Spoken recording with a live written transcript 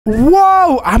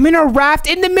Whoa, I'm in a raft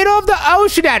in the middle of the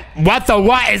ocean. And what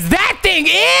is that thing?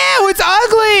 Ew, it's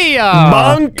ugly.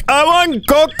 Monk, I want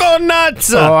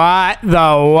coconuts.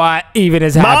 What even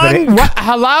is happening? What?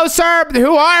 Hello, sir.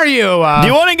 Who are you? Do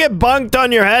you want to get bunked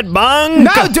on your head, Bunk?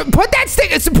 No, put that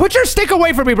stick. Put your stick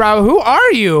away from me, bro. Who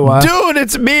are you? Dude,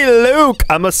 it's me, Luke.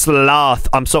 I'm a sloth.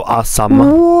 I'm so awesome.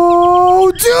 Whoa,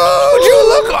 dude, you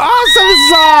look awesome,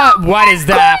 son. What is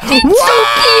that?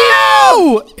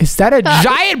 Whoa! Is that a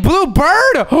giant blue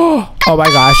bird? Oh my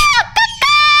gosh.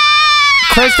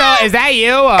 Crystal, is that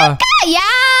you?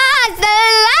 Yes,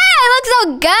 it looks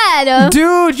so good.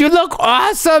 Dude, you look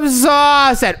awesome,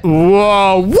 sauce. And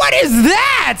whoa, what is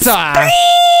that?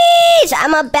 Screech!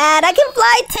 I'm a bat. I can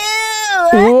fly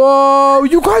too. Whoa,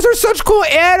 you guys are such cool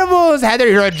animals. Heather,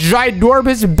 you're a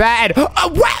ginormous bat. What?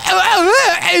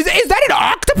 Is that an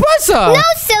octopus? No,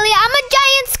 silly. I'm a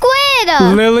giant squid.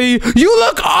 Lily, you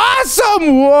look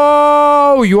awesome.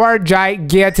 Whoa, you are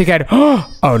gigantic. And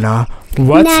oh no.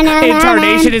 What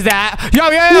incarnation is that? Yo,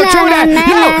 chill with that.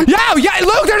 Yo,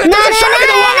 look, there's a shark in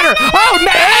the water. Oh,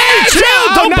 no. Hey, chill,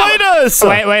 don't bite us.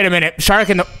 Wait a minute. Shark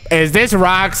in the... Is this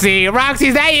Roxy? Roxy,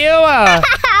 is that you?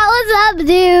 What's up,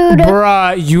 dude?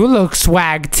 Bruh, you look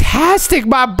swag-tastic,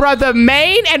 my brother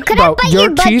Maine. And could I bite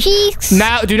your butt cheeks?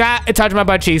 No, do not touch my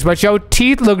butt cheeks. But your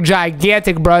teeth look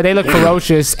gigantic, bro. They look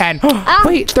ferocious. And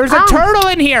wait, there's a turtle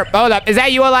in here. Hold up. Is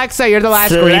that you, Alexa? You're the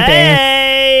last green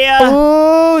thing.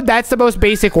 Oh, that's the most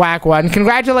basic whack one.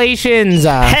 Congratulations.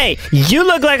 Hey, you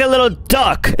look like a little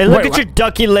duck. And look at your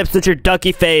ducky lips with your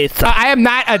ducky face. I am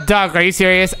not a duck. Are you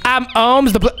serious? I'm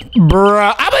Ohms the...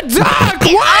 Bruh, I'm a duck. What?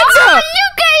 Oh,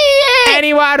 look at it. And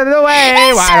he waddled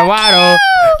away. Waddle.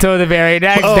 Till the very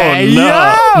next day. No.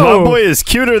 Yo! My boy is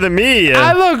cuter than me.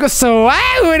 I look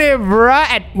swag with it, bruh.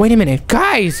 And wait a minute,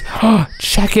 guys.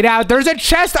 Check it out. There's a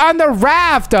chest on the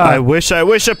raft. I wish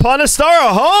upon a star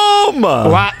a home.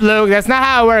 What, Luke? That's not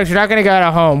how it works. You're not going to go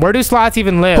to home. Where do sloths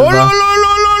even live? What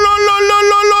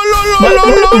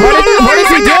is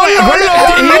he doing?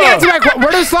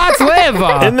 Where do sloths live?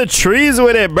 In the trees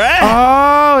with it, bruh.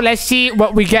 Oh, let's see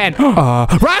what we can.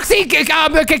 Roxy,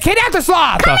 kidnap the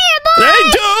sloth. Come here, boy. Hey,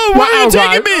 dude, why are you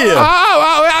taking me?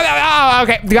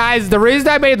 Okay. Guys, the reason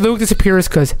I made Luke disappear is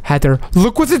because, Heather,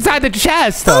 look what's inside the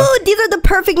chest. Oh, these are the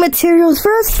perfect materials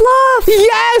for a sloth.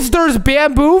 Yes, there's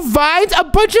bamboo, vines, a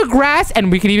bunch of grass,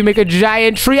 and we can even make a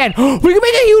giant tree, and we can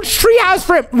make a huge tree house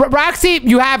for him. Roxy,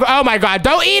 you have... Oh, my God.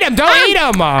 Don't eat him. Don't eat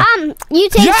him. You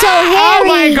taste so hairy. Oh,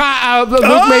 my God. Luke,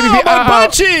 my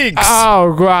butt cheeks.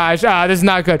 Oh, gosh. This is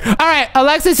not good. All right,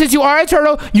 Alexa, since you are a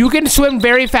turtle, you can swim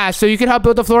very fast, so you can help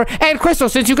build the floor. And Crystal,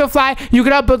 since you can fly, you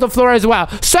can help build the floor as well.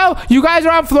 So, you guys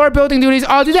are on floor building duties.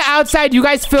 I'll do the outside. You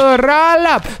guys fill it all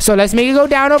up. So, let's make it go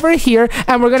down over here,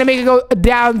 and we're going to make it go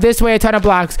down this way a ton of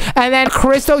blocks. And then,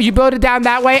 Crystal, you build it down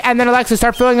that way, and then, Alexa,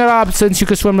 start filling it up since you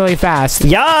can swim really fast.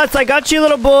 Yes, I got you,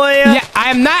 little boy. Yeah,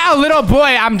 I'm not a little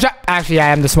boy. Actually, I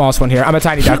am the smallest one here. I'm a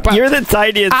tiny duck. But you're the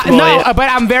tiniest boy. No, but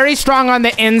I'm very strong on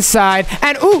the inside.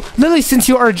 And, ooh, Lily, since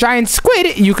you are a giant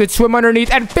squid, you could swim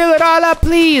underneath and fill it all up,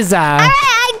 please. All right,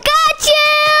 I got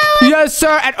you. Yes,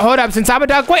 sir. And hold up, since I'm a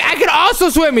duck, wait, I can also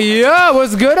swim. Yeah,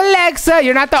 what's good, Alexa?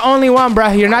 You're not the only one, bro.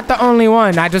 You're not the only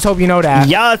one. I just hope you know that.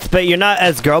 Yes, but you're not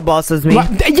as girl boss as me.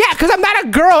 Yeah, because I'm not a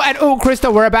girl. And, oh,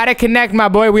 Crystal, we're about to connect, my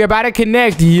boy. We're about to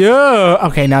connect. Yeah.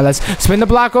 Okay, now let's spin the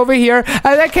block over here.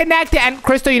 And then connect it. And,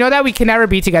 Crystal, you know that we can never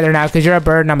be together now because you're a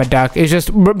bird and I'm a duck. It's just,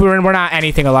 we're not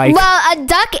anything alike. Well, a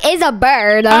duck is a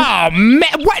bird. Oh, man.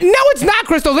 What? No, it's not,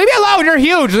 Crystal. Leave me alone. You're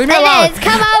huge. Leave me alone. It is.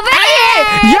 Come over here.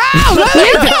 Yo, Lily.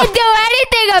 You can't do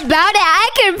anything about it. I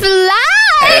can fly.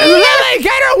 Lily,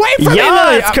 get her away from me,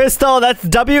 Lily. Yes, Crystal. That's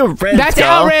W-Riz. That's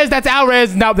L-Riz. That's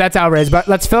L-Riz. Nope, that's L-Riz. But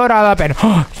let's fill it all up. And,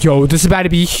 yo, this is about to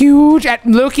be huge. And,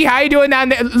 Lukey, how you doing down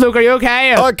there? Luke, are you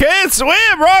okay? I can't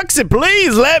swim. Roxy,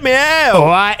 please let me out.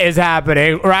 What is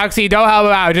happening? Roxy, don't help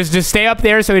him out. Just stay up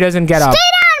there so he doesn't get up. Stay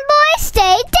down, boy.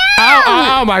 Stay down.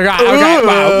 Oh my God.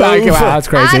 Okay, wow, that's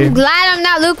crazy. I'm glad I'm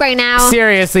not Luke right now.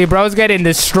 Seriously, bro's getting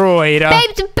destroyed.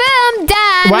 Babes, boom,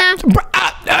 done. What?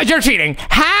 You're cheating.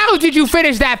 How did you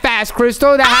finish that fast,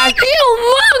 Crystal? That I'm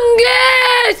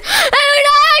humongous, and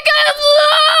I can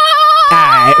fly.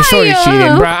 Alright, sure you're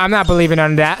cheating, bro. I'm not believing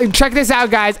on that. Check this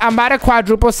out, guys. I'm about to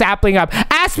quadruple sapling up.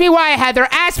 Ask me why, Heather.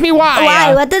 Ask me why.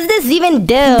 Why? What does this even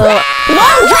do? Wait,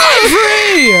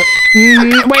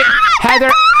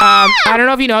 Heather. I don't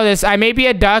know if you know this. I may be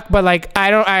a duck, but like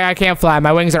I can't fly.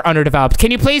 My wings are underdeveloped.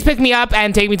 Can you please pick me up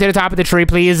and take me to the top of the tree,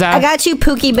 please? I got you,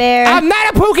 Pookie Bear. I'm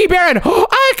not a Pookie Bear.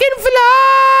 I can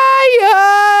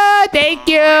fly. Thank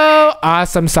you.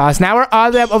 Awesome sauce. Now we're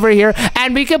all the way up over here,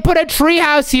 and we can put a tree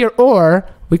house here, or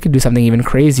we could do something even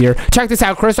crazier. Check this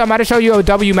out, Crystal. I'm about to show you a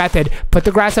W method. Put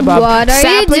the grass above. What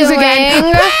are you doing? Again.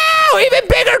 Wow, even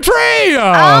bigger tree.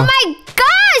 Oh my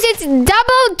gosh, it's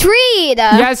double treed.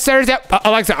 Yes, sir.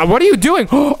 Alexa, what are you doing?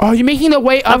 Are you making the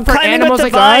way up for animals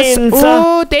like us?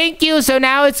 Oh, thank you. So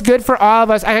now it's good for all of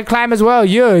us. I can climb as well.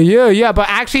 Yeah. But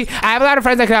actually, I have a lot of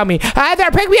friends that can help me. Heather,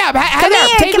 pick me up. Heather,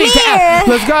 take me.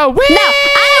 Let's go. Whee! No,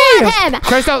 I don't want him.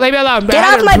 Crystal, leave me alone. Get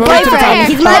off my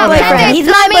boyfriend. He's my boyfriend. He's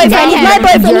my boyfriend. He's my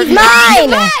boyfriend. He's mine.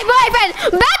 My boyfriend.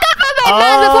 Back up on my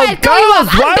man before I throw you off.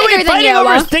 I'm bigger than you. Why are we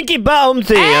fighting over Stinky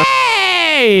Bouncy?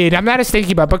 Hey! I'm not a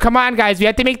stinky butt, but come on, guys. We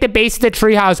have to make the base of the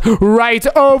treehouse right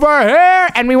over here.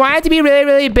 And we want it to be really,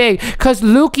 really big because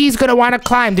Lukey's going to want to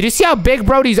climb. Did you see how big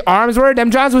Brody's arms were?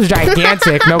 Them Johns was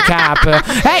gigantic. No cap.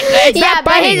 Hey, it's not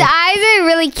but biting. his eyes are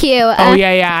really cute. Oh,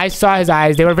 yeah. I saw his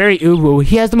eyes. They were very uwu.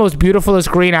 He has the most beautifulist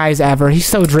green eyes ever. He's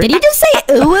so dreamy. Did you just say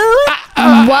uwu?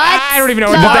 What? I don't even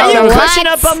know what Why are you was. pushing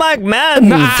up on my mans?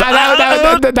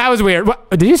 That was weird.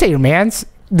 What, did you say your mans?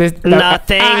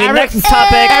 Nothing. Next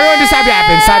topic. Everyone just stop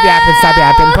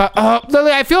yapping. But,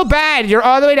 Lily, I feel bad. You're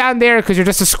all the way down there because you're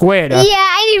just a squid. Yeah,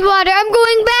 I need water. I'm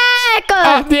going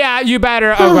back. Yeah, you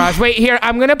better. Oh, gosh. Wait, here.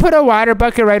 I'm going to put a water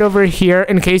bucket right over here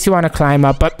in case you want to climb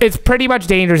up. But it's pretty much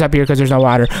dangerous up here because there's no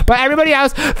water. But everybody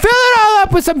else, fill it all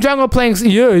up with some jungle planks.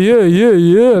 Yeah.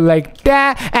 Like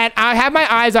that. And I have my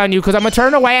eyes on you because I'm going to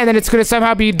turn away and then it's going to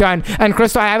somehow be done. And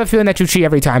Crystal, I have a feeling that you cheat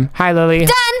every time. Hi, Lily.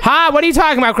 Done. Huh? What are you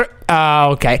talking about?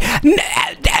 Oh, okay.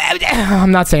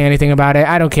 I'm not saying anything about it.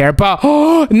 I don't care. But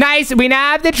nice. We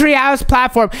now have the treehouse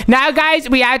platform. Now, guys,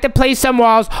 we have to place some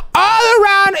walls all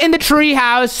around in the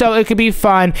treehouse so it could be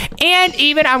fun. And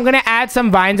even I'm gonna add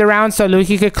some vines around so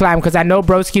Lukey could climb because I know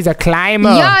Broski's a climber.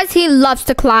 Yes, he loves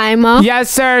to climb. Yes,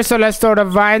 sir. So let's throw the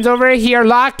vines over here.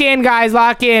 Lock in, guys.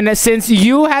 Lock in. Since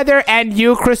you, Heather, and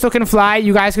you, Crystal, can fly,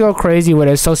 you guys can go crazy with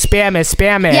it. So spam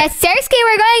it. Yes, seriously,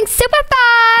 we're going super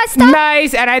fast.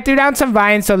 Nice. And I threw down some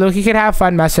vines so Lukey could have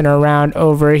fun messing around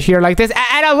over here like this.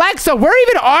 And Alexa, where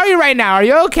even are you right now? Are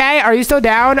you okay? Are you still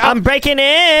down? I'm breaking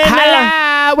in.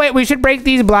 Hello. Wait, we should break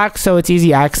these blocks so it's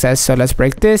easy access. So let's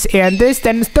break this and this,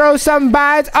 then throw some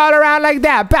vines all around like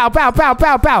that. Bow.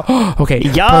 Okay,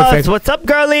 yes, perfect. What's up,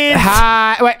 girlies?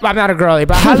 Hi. Wait, I'm not a girly,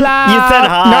 but hello. You said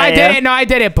hi. No, I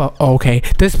did it. But okay,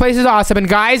 this place is awesome. And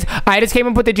guys, I just came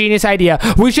up with a genius idea.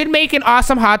 We should make an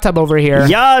awesome hot tub over here.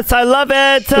 Yes, I love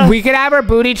it. We could have our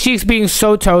booty cheeks being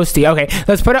so toasty. Okay,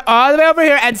 let's put it all the way over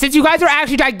here. And since you guys are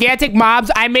actually gigantic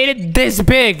mobs, I made it this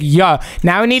big. Yeah.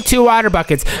 Now we need 2 water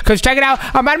buckets. Because check it out.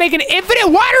 I'm about to make an infinite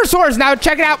water source. Now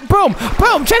check it out. Boom.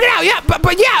 Check it out. Yeah.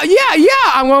 But yeah.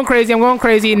 I'm going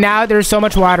crazy. Now there's so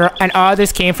much water. And all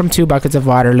this came from 2 buckets of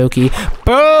water, Lukey.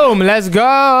 Boom. Let's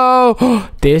go.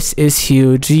 This is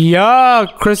huge. Yeah.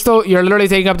 Crystal, you're literally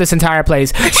taking up this entire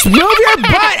place. Move your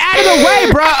butt out of the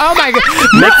way, bro. Oh my god.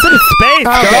 Make some space,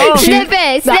 girl. Slip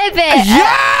it. Yo!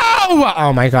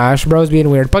 Oh my gosh, bro's being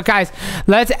weird. But guys,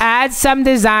 let's add some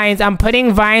designs. I'm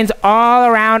putting vines all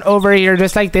around over here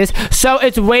just like this. So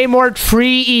it's way more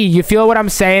tree-y. You feel what I'm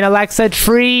saying, Alexa?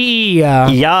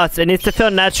 Tree-y. Yes, it needs to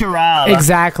feel natural.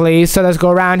 Exactly. So let's go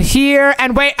around here.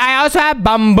 And wait, I also have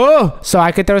bamboo. So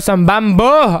I could throw some bamboo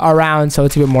around so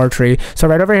it's even more tree. So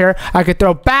right over here, I could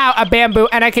throw a bamboo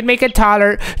and I can make it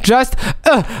taller just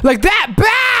like that.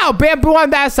 Bow! Bamboo on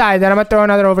that side. Then I'm going to throw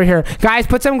another over here. Guys,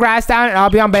 put some grass down and I'll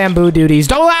be on bamboo duties.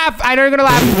 Don't laugh. I know you're going to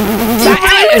laugh.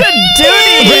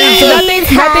 Nothing's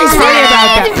funny about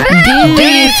that.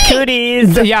 Duties,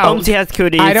 cooties. Yeah. Omsi has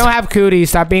cooties. I don't have cooties.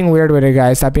 Stop being weird with it,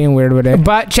 guys. Stop being weird with it.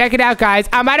 But check it out, guys.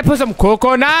 I'm about to put some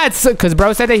coconuts because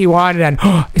bro said that he wanted and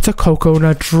it's a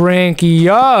coconut drink.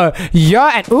 Yeah.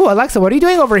 And ooh, Alexa, what are you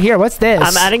doing over here? What's this?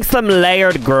 I'm adding some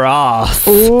layered grass.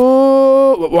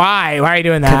 Ooh, why? Why are you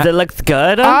doing that? Because it looks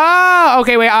good. Oh,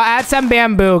 okay, wait. I'll add some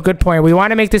bamboo. Good point. We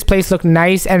want to make this place look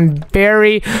nice and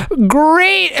very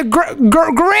great.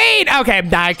 Great. Okay,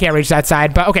 I can't reach that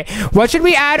side, but okay. What should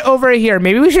we add over here?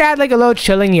 Maybe we should add like a little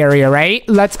chilling area, right?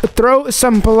 Let's throw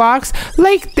some blocks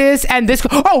like this and this.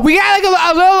 Oh, we got like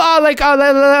a little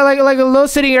like a little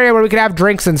sitting area where we could have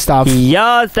drinks and stuff.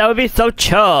 Yes, that would be so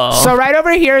chill. So right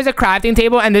over here is a crafting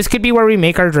table, and this could be where we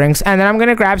make our drinks. And then I'm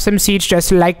gonna grab some seats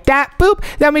just like that. Boop.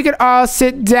 Then we could all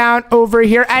sit down over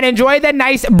here and enjoy the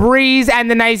nice breeze and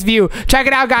the nice view. Check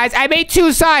it out, guys. I made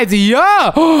 2 sides.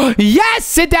 Yeah. Yes.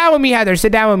 Sit down with me, Heather.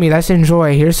 Sit down with me. Let's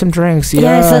enjoy. Here's some drinks. Yeah.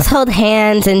 Yes, let's hold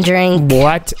hands and drink.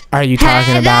 What are you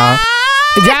talking about?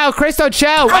 Yo, Crystal,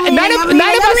 chill. None of us even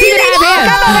have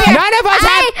hands. None of us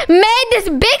have. I made this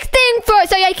big thing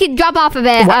so I could drop off of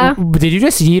it. Did you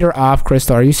just yeet her off,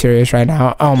 Crystal? Are you serious right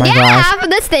now? Oh my gosh. Yeah, for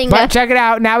this thing. But check it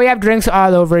out. Now we have drinks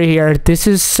all over here. This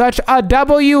is such a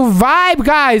W vibe,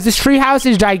 guys. This tree house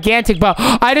is gigantic, but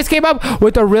I just came up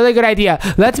with a really good idea.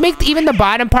 Let's make even the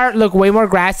bottom part look way more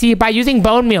grassy by using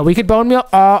bone meal. We could bone meal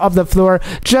all of the floor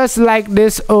just like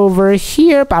this over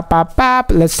here. Bop, bop,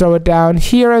 bop. Let's throw it down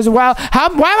here as well. Why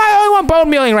am I only one bone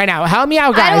mealing right now? Help me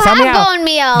out, guys. I don't have bone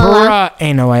meal. Bruh,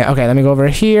 ain't no way. Okay, let me go over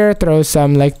here. Throw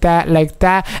some like that.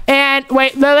 And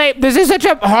wait, Lily, this is such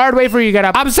a hard way for you to get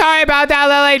up. I'm sorry about that,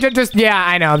 Lily. Yeah,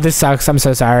 I know. This sucks. I'm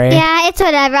so sorry. Yeah, it's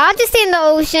whatever. I'll just stay in the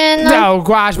ocean. Oh,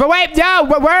 gosh. But wait, no.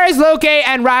 Where is Luke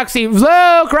and Roxy?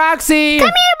 Luke, Roxy. Come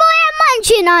here, boy. I'm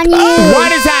munching on you.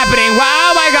 What is happening?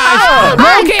 Oh, my gosh.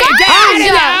 Luke, get out of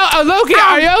there. Luke,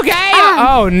 are you okay?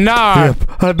 Oh, no.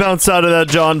 Yep. I bounced out of that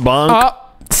John Bonk. Oh.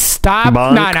 Stop. No.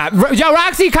 Yo,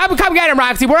 Roxy, come get him,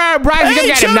 Roxy. Where Roxy? Come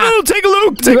get him. No, take a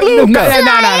look. Take a look. No.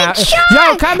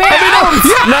 Yo, come here.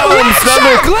 No,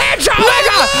 glitch. Oh, my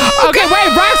God. Okay, wait,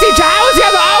 Roxy, how is he?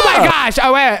 Oh, my gosh.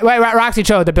 Oh, wait, Roxy,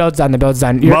 chill. The build's done.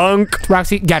 Bonk.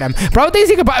 Roxy, get him. Bro thinks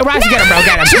he can. Roxy, get him, bro.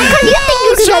 Get him. You think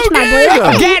you can touch my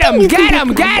boy? Get him.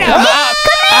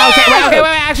 Okay,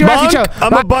 wait. Actually, Roxy, chill.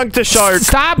 I'm a bunk to shark.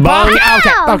 Stop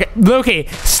bonking. Okay, Lukey,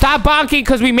 stop bonking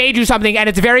because we made you something and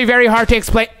it's very, very hard to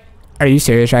explain. Are you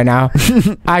serious right now?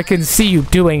 I can see you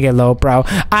doing it, Lo, bro.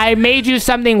 I made you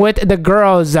something with the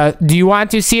girls. Do you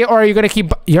want to see it, or are you gonna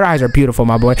keep? Your eyes are beautiful,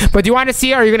 my boy. But do you want to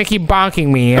see it, or are you gonna keep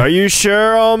bonking me? Are you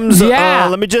sure, Yeah.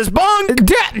 Let me just bonk.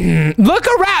 Look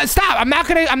around. Stop. I'm not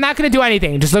gonna do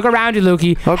anything. Just look around you,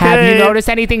 Lukey. Okay. Have you noticed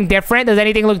anything different? Does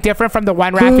anything look different from the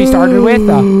one raft we started with?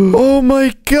 Oh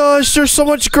my gosh, there's so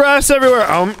much grass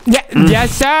everywhere. Yes,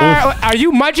 sir. Are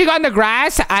you munching on the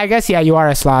grass? I guess yeah, you are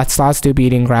a sloth. Sloths do be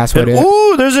eating grass with it.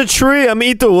 Ooh, there's a tree. I'm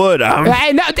eat the wood.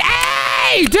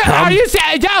 Hey, dude, are you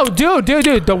saying? Yo,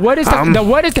 dude, the wood is the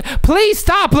wood is. Please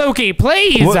stop, Loki.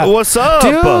 Please. What's up,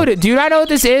 dude? Do you not know what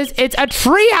this is? It's a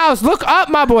tree house. Look up,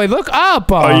 my boy. Look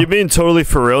up. Are you being totally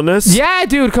for realness? Yeah,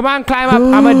 dude. Come on, climb up.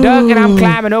 I'm a duck and I'm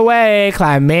climbing away, and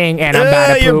I'm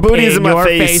about to your poop booty's in your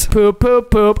face. Poop,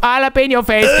 all up in your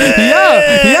face.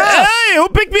 Hey, who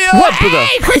picked me up? What?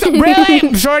 Hey, Chris,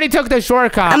 really? Shorty took the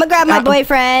shortcut. I'm gonna grab my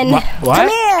boyfriend. What? Come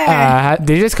here.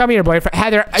 Did you just come here, your boyfriend?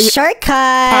 Heather. Shortcut.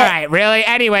 All right, really?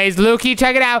 Anyways, Lukey,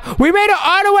 check it out. We made it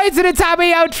all the way to the top of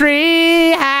your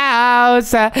tree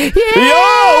house. Yeah. Yo,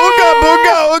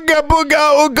 ooga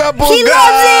booga. He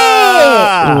loves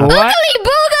it. What?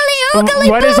 Boogly.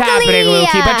 What is happening,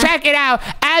 Lukey? But check it out.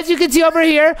 As you can see over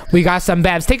here, we got some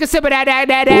bevs. Take a sip of that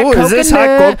Ooh, coconut. Is this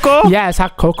hot cocoa? Yes,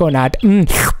 hot coconut.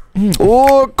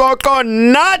 Ooh,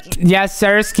 coconut. Yes,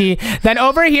 sirski. Then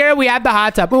over here, we have the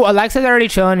hot tub. Ooh, Alexa's already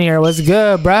chilling here. What's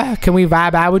good, bruh? Can we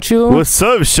vibe out with you? What's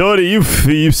up, shorty? You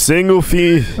single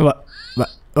fee? What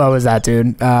was that,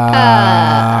 dude? Awkward.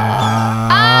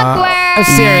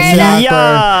 Seriously, awkward.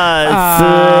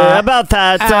 Yes, about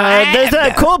that. There's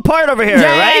a cool part over here,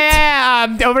 right? Yeah.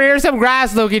 Over here's some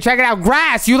grass, Loki. Check it out.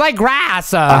 Grass. You like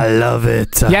grass. I love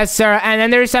it. Yes, sir. And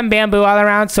then there's some bamboo all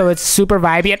around, so it's super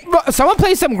vibey. And someone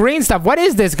play some green stuff. What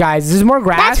is this, guys? Is this more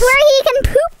grass? That's where he can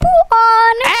poo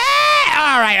on. Hey!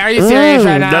 All right. Are you serious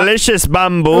right now? Delicious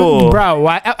bamboo. Bro,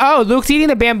 what? Oh, Luke's eating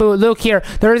the bamboo. Luke, here.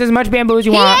 There's as much bamboo as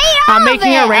you want. I'm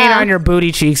making it rain on your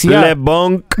booty cheeks. Yeah. Le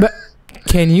bonk.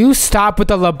 Can you stop with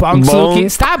the LeBunks, Lukey?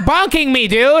 Stop bonking me,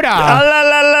 dude. But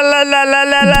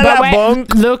wait,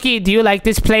 Lukey, do you like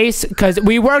this place? Because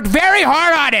we worked very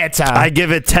hard on it. I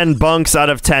give it 10 bunks out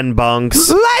of 10 bunks.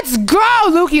 Let's go.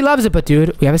 Lukey loves it. But,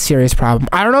 dude, we have a serious problem.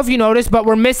 I don't know if you noticed, but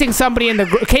we're missing somebody in the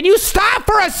group. Can you stop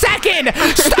for a second?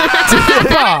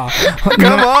 Stop.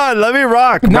 Come on. Let me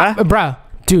rock, bruh.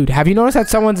 Dude, have you noticed that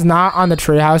someone's not on the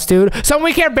treehouse, dude? Someone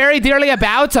we care very dearly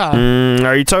about.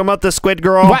 Are you talking about the squid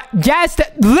girl? What? Yes,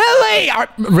 Lily!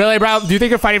 Really, bro? Do you think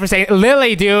you're funny for saying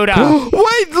Lily, dude? Wait,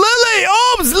 Lily!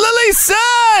 Oops, Lily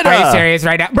said! Are you serious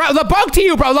right now? Bro, LeBunk to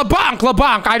you, bro.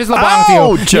 LeBunk. I just LeBunked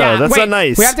you. Ouch! Yeah, that's not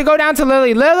nice. We have to go down to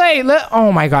Lily. Lily!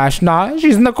 Oh, my gosh. Nah,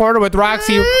 she's in the corner with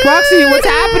Roxy. Roxy, what's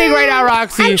happening right now,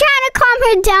 Roxy? I'm trying to calm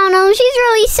her down. She's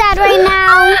really sad right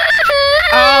now.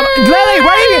 Lily,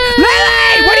 what are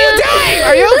you doing?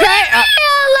 Are you okay?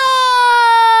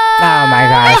 Oh my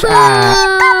gosh.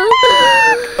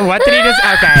 What did he just?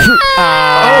 Okay.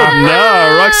 Oh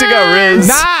no, Roxy got riz.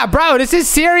 Nah, bro, this is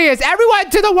serious. Everyone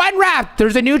to the one raft.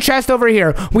 There's a new chest over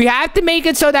here. We have to make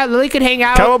it so that Lily can hang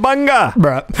out. Cowabunga.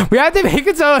 Bro, we have to make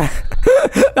it so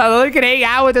that Lily can hang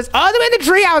out with us all the way in the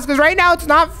treehouse because right now it's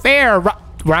not fair.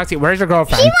 Roxy, where's your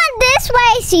girlfriend? She went this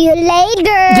way. See you later.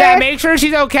 Yeah, make sure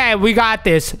she's okay. We got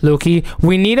this, Lukey.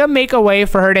 We need to make a way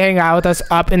for her to hang out with us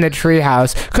up in the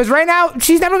treehouse. Because right now,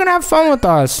 she's never going to have fun with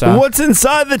us. So. What's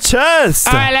inside the chest?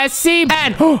 All right, let's see.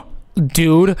 And...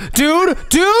 Dude,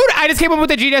 I just came up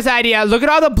with a genius idea. Look at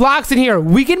all the blocks in here.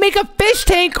 We can make a fish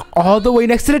tank all the way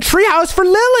next to the treehouse for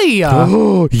Lily.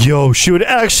 Oh, yo, she would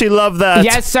actually love that.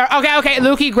 Yes, sir. Okay,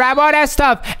 Lukey, grab all that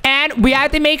stuff. And we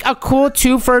have to make a cool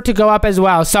tube for it to go up as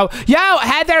well. So, yo,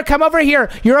 Heather, come over here.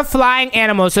 You're a flying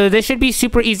animal, so this should be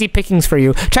super easy pickings for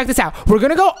you. Check this out. We're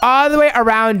going to go all the way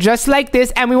around just like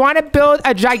this, and we want to build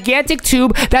a gigantic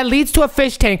tube that leads to a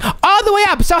fish tank all the way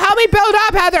up. So help me build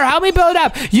up, Heather. Help me build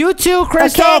up. You too,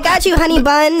 Crystal. Okay, I got you, honey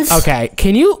buns. Okay,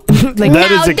 can you like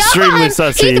that is extremely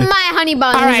sussy. He's my honey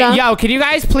buns. All right, yo, can you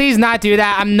guys please not do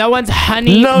that? I'm no one's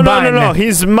honey bun. No.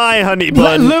 He's my honey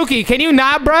bun. Lukey, can you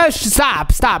not, bro?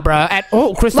 Stop, bro. And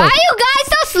Crystal. Why are you guys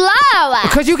so slow?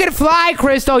 Because you can fly,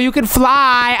 Crystal. You can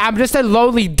fly. I'm just a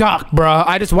lowly duck, bro.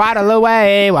 I just waddle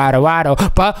away, waddle.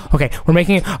 But okay, we're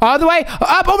making it all the way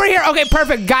up over here. Okay,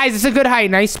 perfect, guys. It's a good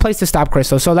height. Nice place to stop,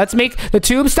 Crystal. So let's make the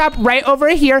tube stop right over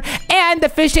here, and the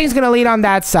fish tank's gonna lead on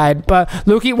that side. But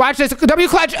Lukey, watch this. W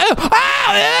clutch.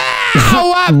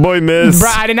 Boy, miss. Bro,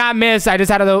 I did not miss. I just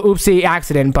had a little oopsie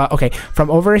accident. But okay, from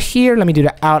over here, let me do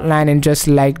the outline and just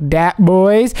like that,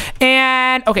 boys.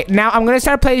 And okay, now I'm gonna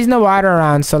start placing the water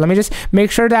around. So let me just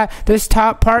make sure that this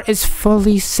top part is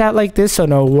fully set like this, so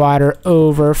no water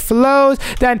overflows.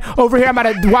 Then over here, I'm at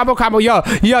a wombo combo. Yo,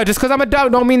 just because I'm a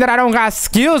duck don't mean that I don't got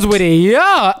skills with it.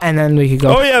 Yo, and then we can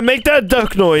go. Oh yeah, make that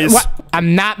duck noise. What?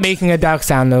 I'm not making a duck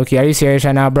sound, Loki. Are you serious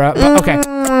right now, bro? Okay.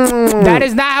 That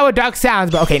is not how a duck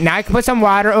sounds, but okay, now I can put some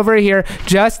water over here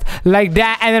just like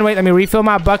that. And then wait, let me refill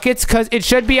my buckets because it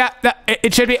should be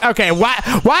okay. Why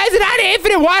is it not an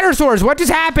infinite water source? What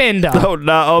just happened? Oh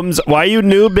no, why are you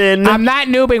noobing? I'm not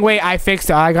noobing. Wait, I fixed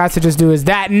it. All I got to just do is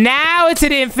that. Now it's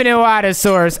an infinite water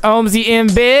source. Omzy in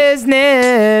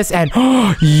business. And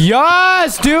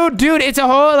yes, dude, it's a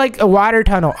whole like a water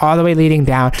tunnel all the way leading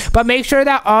down. But make sure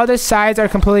that all the sides are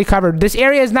completely covered. This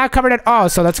area is not covered at all.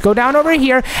 So let's go down over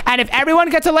here. And if everyone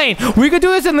gets a lane, we could do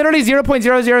this in literally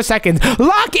 0.00 seconds.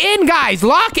 Lock in, guys.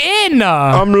 Lock in.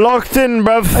 I'm locked in,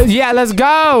 bruv. Yeah, let's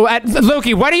go.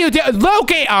 Loki, what are you doing?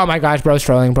 Loki! Oh my gosh, bro's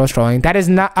trolling. That is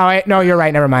not... Oh, wait, no, you're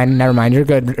right. Never mind. You're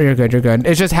good.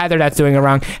 It's just Heather that's doing it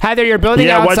wrong. Heather, you're building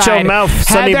outside. Watch your mouth,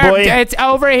 Sunny Heather, boy. It's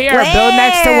over here. Where? Build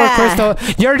next to where Crystal...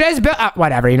 You're just...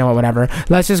 whatever. You know what? Whatever.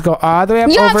 Let's just go all the way up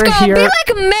over here. Be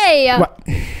like me. What?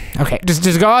 Okay,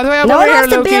 just go all the way up No over one here,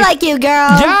 wants to Loki. be like you,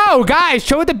 girl. Yo, guys,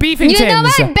 show it the beefing You know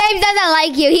tins. what? Babes doesn't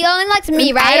like you. He only likes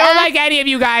me, right? I don't like any of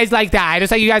you guys like that. I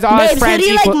just like you guys all as Babes, who friends. do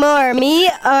you like more, me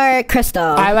or Crystal?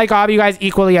 I like all of you guys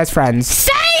equally as friends.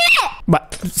 Say it!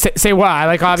 What? Say what? I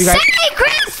like all of you guys. Say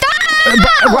Crystal!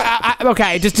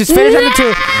 Okay, just finish up the two.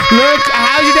 Look,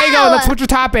 how's your day going? Let's switch your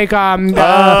topic. You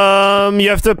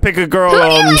have to pick a girl. Who do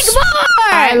you like more?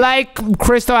 I like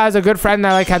Crystal as a good friend, and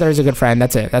I like Heather as a good friend.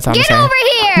 That's it. That's all I'm Get saying. over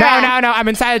here! No. I'm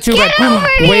inside the tube. Get over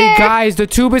Wait, here! guys, the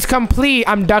tube is complete.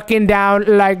 I'm ducking down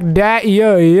like that.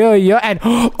 Yeah. And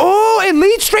oh, it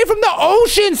leads straight from the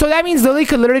ocean. So that means Lily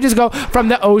could literally just go from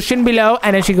the ocean below,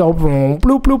 and then she go bloop,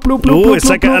 bloop, bloop, bloop, bloop. Ooh, it's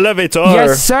like an elevator.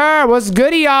 Yes, sir. What's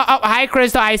good, y'all? Oh, hi,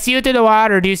 Crystal. I see you through the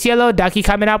water. Do you see a little ducky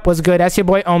coming up? What's good? That's your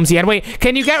boy, Omzy. And wait,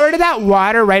 can you get rid of that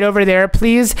water right over there,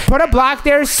 please? Put a block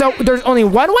there so there's only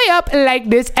one way up like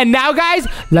this. And now, guys,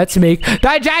 let's make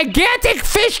the gigantic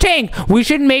fish tank. We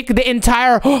should make the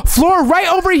entire floor right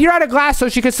over here out of glass so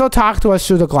she can still talk to us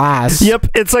through the glass. Yep,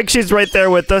 it's like she's right there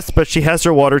with us, but she has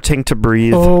her water tank to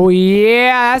breathe. Oh,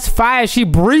 yeah, that's fire. She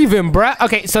breathing, bruh.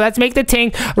 Okay, so let's make the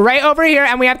tank right over here,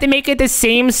 and we have to make it the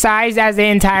same size as the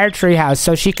entire treehouse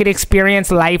so she could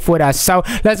experience life with us. So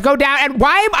let's go down. And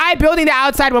why am I building the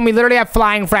outside when we literally have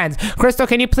flying friends? Crystal,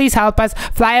 can you please help us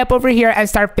fly up over here and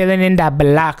start filling in the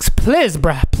blocks? Please,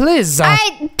 bruh, please.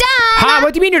 Alright, done. Huh?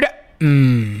 What do you mean you're done?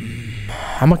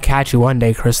 I'm gonna catch you one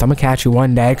day, Chris. I'm gonna catch you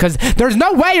one day, because there's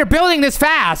no way you're building this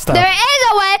fast. There is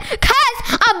a way,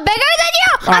 because I'm bigger than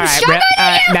you, I'm stronger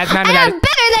than you, that's none of and that. I'm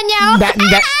better than you,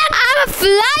 and I'm a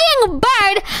flying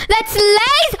bird that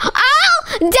slays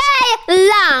all day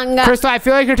long. Crystal, I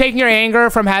feel like you're taking your anger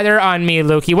from Heather on me,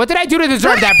 Lukey. What did I do to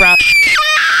deserve that, bro?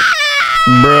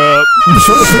 Bruh.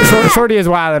 Shorty is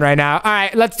wilding right now. All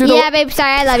right, let's do the... Yeah, babe,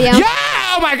 sorry, I love you. Yeah!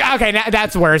 Oh my god. Okay,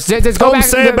 that's worse. Just go back.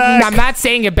 Say it back. I'm not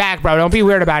saying it back, bro. Don't be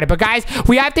weird about it. But guys,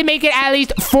 we have to make it at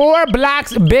least 4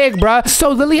 blocks big, bro.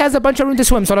 So Lily has a bunch of room to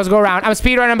swim. So let's go around. I'm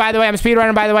speedrunning, by the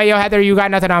way. Yo, Heather, you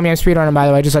got nothing on me. I'm speedrunning, by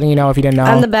the way. Just letting you know if you didn't know.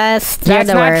 I'm the best. You're That's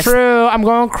the not worst. true. I'm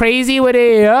going crazy with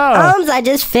it. I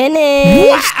just finished.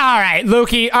 What? All right,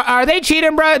 Lukey. Are they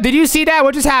cheating, bro? Did you see that?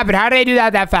 What just happened? How did they do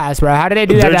that fast, bro? How did they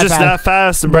do that They're fast? just that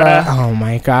fast, bro. Oh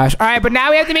my gosh. All right, but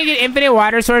now we have to make an infinite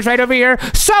water source right over here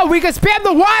so we can spam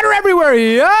the water everywhere.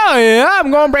 Yeah.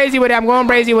 I'm going crazy with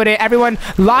it. Everyone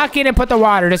lock in and put the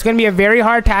water. It's going to be a very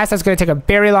hard task. That's going to take a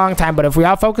very long time, but if we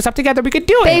all focus up together, we could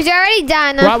do it. Babes, you're already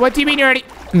done. What do you mean you're already...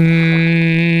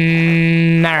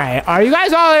 all right. Are you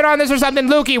guys all in on this or something?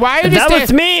 Lukey, why are you just... That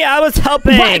was me. I was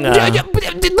helping.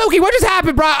 Lukey, what just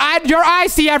happened, bro? Your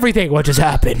eyes see everything. What just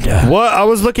happened? What? I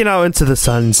was looking out into the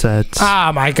sunset.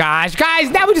 Oh my gosh. Guys,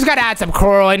 now we just got to add some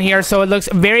coral in here so it looks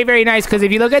very, very nice, because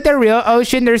if you look at the real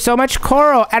ocean, there's so much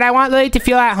coral, and I want Lily to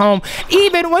feel at home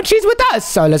even when she's with us.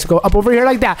 So let's go up over here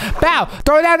like that. Bow.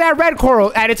 Throw down that red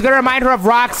coral, and it's going to remind her of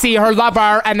Roxy, her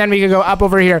lover, and then we can go up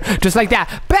over here just like that.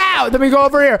 Bow. Then we go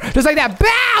over here just like that.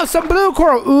 Bow. Some blue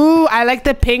coral. Ooh, I like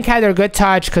the pink, Heather. Good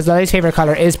touch, because Lily's favorite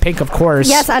color is pink, of course.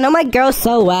 Yes, I know my girl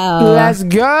so well. Let's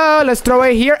go. Let's throw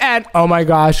it here, and oh my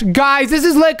gosh. Guys, this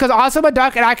is lit, because also I'm a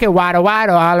duck, and I can waddle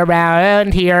all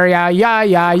around here. Yeah.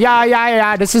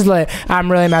 This is lit.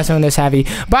 I'm really messing with this heavy.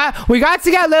 But we got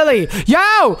to get Lily.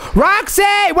 Yo, Roxy.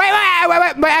 Wait.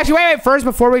 Actually, wait. First,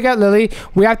 before we get Lily,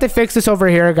 we have to fix this over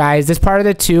here, guys. This part of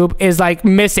the tube is like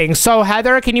missing. So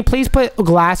Heather, can you please put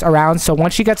glass around so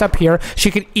once she gets up here, she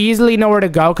can easily know where to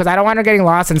go, because I don't want her getting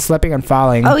lost and slipping and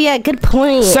falling. Oh yeah, good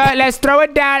point. So let's throw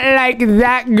it down like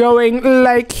that, going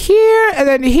like here, and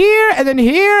then here, and then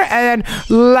here, and then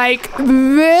like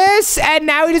this. And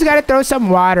now we just gotta throw some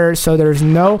water so there's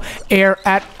no air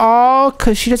at all,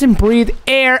 because she doesn't breathe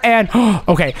air. And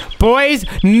okay, boys,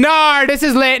 this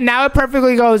is lit. Now it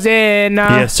perfectly goes in.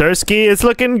 Yes, Sirski, it's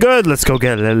looking good. Let's go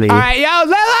get Lily. All right, yo,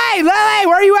 Lily,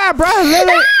 where you at, bro?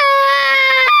 Lily.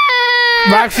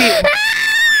 Roxy.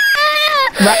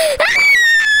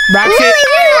 Roxy.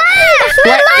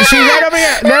 Wait, she's right over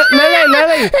here.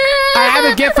 Lily. I have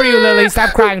a gift for you, Lily.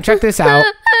 Stop crying. Check this out.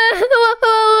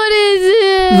 What is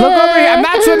it? Look over here. I'm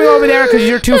not swimming over there because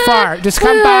you're too far. Just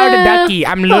come forward, the ducky.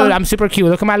 I'm super cute.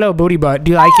 Look at my little booty butt.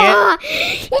 Do you like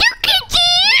it? Look at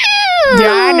you.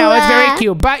 Yeah, I know. It's very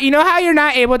cute. But you know how you're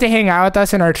not able to hang out with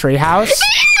us in our treehouse?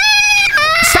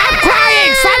 Stop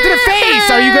crying. Slap to the face.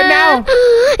 Are you good now?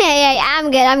 Yeah,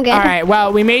 I'm good. All right,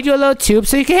 well, we made you a little tube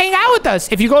so you can hang out with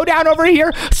us. If you go down over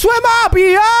here, swim up.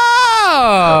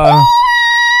 Yeah.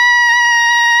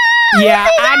 Yeah,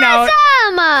 I know.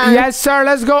 Awesome. Yes, sir.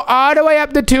 Let's go all the way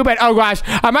up the tube. And oh gosh,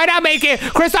 I might not make it.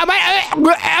 Chris, I might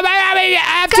not make it.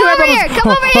 I have Come over here.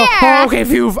 Come over here. Okay,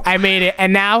 phew. I made it.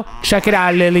 And now, check it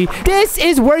out, Lily. This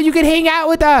is where you can hang out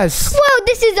with us. Whoa,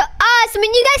 this is awesome.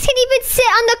 And you guys can even sit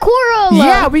on the coral.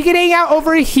 Yeah, we can hang out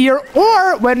over here.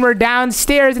 Or when we're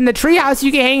downstairs in the treehouse,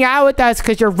 you can hang out with us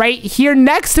because you're right here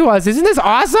next to us. Isn't this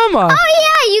awesome? Oh,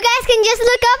 yeah. You guys can just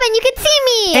look up and you can see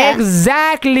me.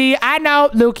 Exactly. I know,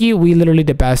 Lukey. We literally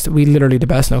the best.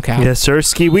 No cap. Yes,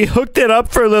 Sirski. We hooked it up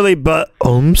for Lily, but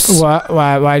What?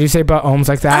 Why'd you say but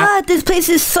like that? This place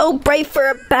is so bright for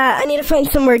a bat. I need to find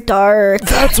somewhere dark.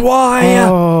 that's why.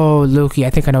 Oh, Lukey, I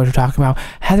think I know what you're talking about.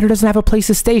 Heather doesn't have a place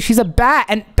to stay. She's a bat,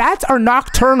 and bats are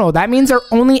nocturnal. That means they're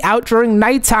only out during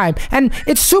nighttime, and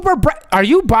it's super bright. Are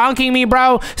you bonking me,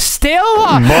 bro? Still?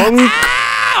 Bonk.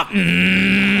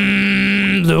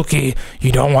 Lukey,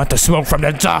 you don't want the smoke from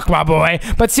the duck, my boy.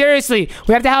 But seriously,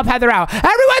 we have to help Heather out.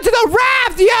 Everyone to the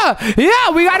raft! Yeah,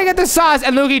 we gotta get the sauce.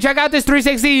 And Lukey, check out this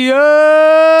 360.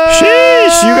 Yeah.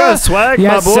 Sheesh, you got swag,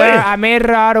 yes, my boy. Sir, I made it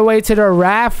all the way to the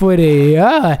raft with it.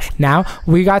 Yeah. Now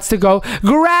we got to go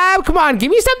grab. Come on,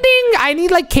 give me something. I need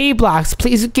like cave blocks.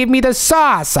 Please give me the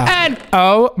sauce. And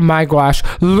oh my gosh,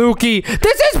 Lukey,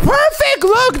 this is perfect.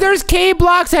 Look, there's cave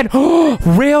blocks and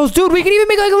rails, dude. We can even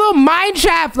make like a little mine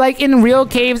shaft, like in real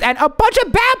caves, and a bunch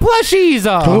of bat plushies.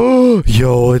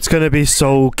 Yo, it's gonna be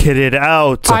so kitted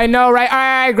out. I know, right? All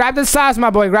right, grab the sauce, my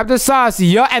boy. Grab the sauce.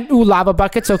 Yeah, and lava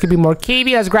bucket so it can be more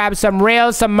cavey. Let's grab some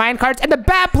rails, some mine carts, and the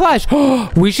bat plush.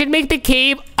 We should make the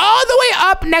cave all the way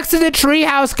up next to the tree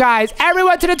house, guys.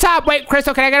 Everyone to the top. Wait,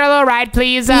 Crystal, can I get a little ride,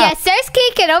 please? Yes, sir.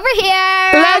 Get over here.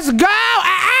 Let's go.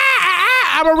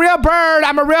 I'm a real bird.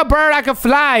 I'm a real bird. I can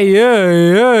fly.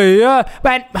 Yeah.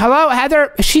 But hello,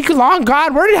 Heather. Is she long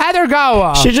gone? Where did Heather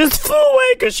go? She just flew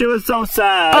away because she was so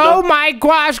sad. Oh my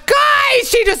gosh, guys!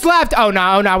 She just left. Oh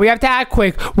no. We have to act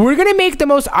quick. We're gonna make the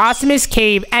most awesomest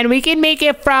cave, and we can make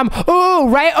it from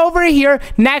right over here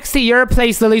next to your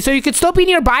place, Lily. So you could still be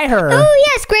nearby her. Oh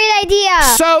yes, great idea.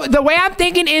 So the way I'm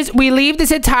thinking is we leave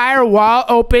this entire wall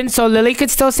open so Lily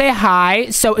could still say hi,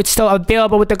 so it's still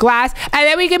available with the glass, and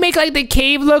then we can make like the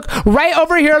cave look right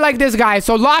over here like this, guys.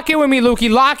 So lock in with me, Lukey.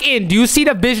 Lock in. Do you see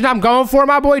the vision I'm going for,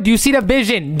 my boy? Do you see the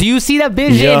vision? Do you see the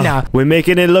vision? Yeah, we're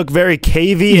making it look very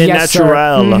cavey and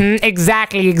natural.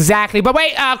 Exactly. But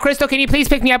wait, Crystal, can you please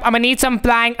pick me up? I'm gonna need some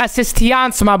flying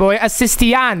assistance, my boy.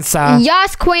 Assistance.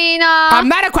 Yes, queen. I'm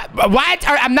not a queen. What?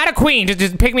 I'm not a queen.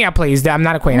 Just pick me up, please. I'm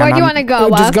not a queen. Where do you want to go?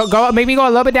 Just go. Maybe go a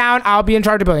little bit down. I'll be in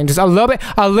charge of building. Just a little bit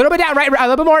down. Right. A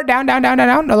little bit more. Down.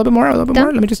 A little bit more. Let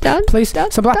me just place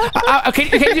some.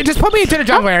 Okay. Just put me into the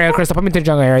jungle area, Crystal. Put me into the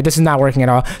jungle area. This is not working at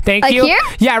all. Thank you. Here?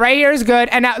 Yeah, right here is good.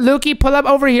 And now, Lukey, pull up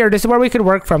over here. This is where we could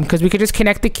work from, because we could just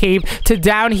connect the cave to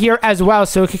down here as well.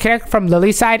 So we could connect from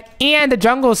Lily's side and the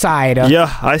jungle side.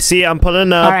 Yeah, I see. I'm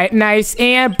pulling up. All right, nice.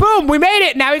 And boom, we made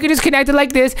it. Now we can just connect it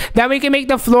like this. Then we can make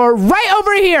the floor right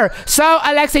over here. So,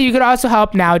 Alexa, you could also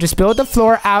help now. Just build the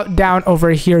floor out down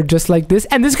over here just like this.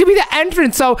 And this could be the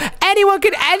entrance, so anyone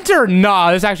can enter. No,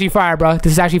 this is actually fire, bro.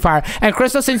 This is actually fire. And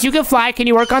Crystal, since you can fly, can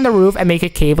you work on the roof and make a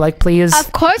cave, like, please?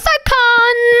 Of course I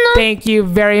can. Thank you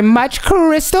very much,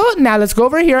 Crystal. Now let's go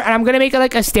over here, and I'm gonna make it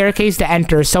like a staircase to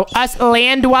enter, so us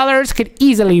land dwellers could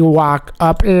easily walk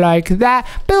up like that.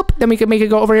 Boop. Then we can make it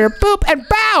go over here. Boop and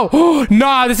bow.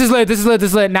 No, this is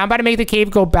lit. Now I'm about to make the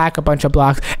cave go back a bunch of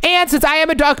blocks. And since I am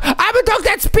a duck,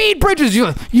 that speed bridges.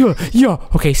 Yeah.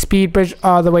 Okay, speed bridge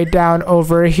all the way down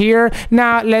over here.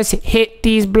 Now let's hit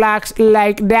these blocks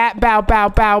like that.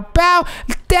 Bow.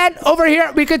 Then over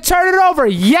here, we could turn it over.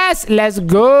 Yes, let's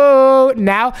go.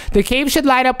 Now, the cave should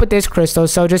line up with this, Crystal,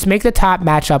 so just make the top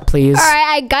match up, please. All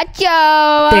right, I got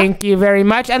you. Thank you very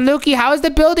much. And Lukey, how is the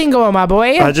building going, my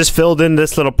boy? I just filled in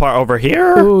this little part over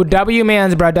here. Ooh,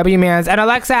 W-mans, bro, W-mans. And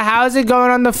Alexa, how's it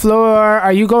going on the floor?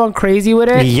 Are you going crazy with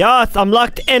it? Yes, I'm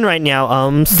locked in right now,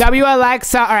 W,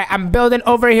 Alexa. All right, I'm building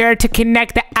over here to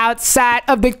connect the outside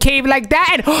of the cave like that.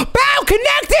 And bow,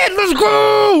 connected. Let's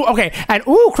go. Okay, and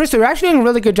ooh, Crystal, you're actually doing a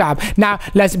really good job. Now,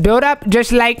 let's build up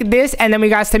just like this, and then we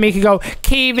got to make it go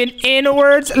caving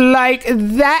inwards like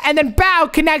that, and then bow,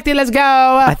 connected. Let's go.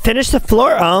 I finished the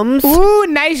floor, Ooh,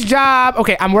 nice job.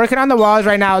 Okay, I'm working on the walls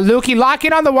right now. Lukey, lock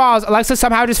in on the walls. Alexa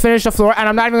somehow just finished the floor, and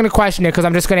I'm not even going to question it, because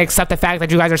I'm just going to accept the fact that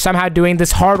you guys are somehow doing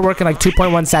this hard work in like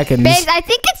 2.1 seconds. Babes, I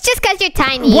think it's just because you're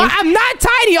tiny. What? I'm not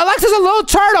tiny. Alexa's a little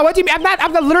turtle. What do you mean?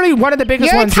 I'm literally one of the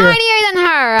biggest ones here. You're tinier than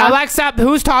her. Alexa,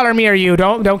 who's taller, me or you?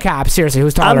 Don't cap. Seriously,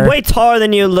 who's taller? I'm way taller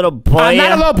than you, little boy. I'm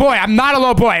not a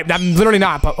little boy. I'm literally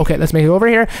not. But okay, let's make it over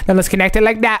here. Then let's connect it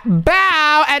like that.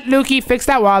 Bow. And Lukey, fix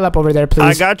that wall up over there, please.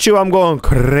 I got you. I'm going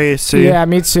crazy. Yeah,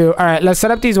 me too. All right, let's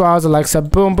set up these walls, Alexa.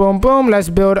 Boom. Let's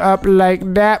build up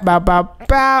like that.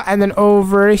 Bow. And then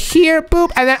over here,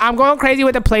 boop. And then I'm going crazy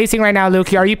with the placing right now,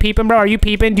 Lukey. Are you peeping, bro? Are you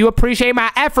peeping? Do you appreciate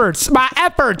my efforts?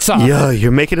 Yeah,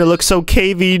 you're making it look so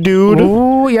cavey, dude.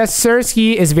 Ooh, yes,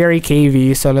 Sirski is very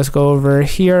cavey. So let's go over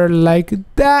here like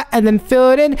that, and then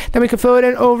fill it in. Then we can fill it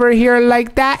in over here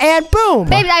like that, and boom.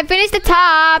 Babe, I finished the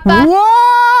top.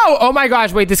 Whoa! Oh my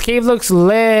gosh, wait, this cave looks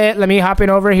lit. Let me hop in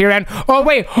over here, and oh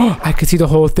wait, I can see the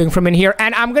whole thing from in here.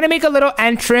 And I'm gonna make a little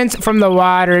entrance from the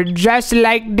water, just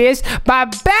like this. Bow.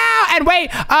 And wait,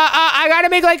 I gotta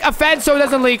make like a fence so it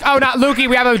doesn't leak. Oh, not Lukey,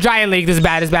 we have a giant leak. This is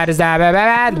bad.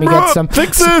 Let me get some.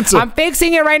 Fix it. I'm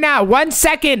fixing it right now. 1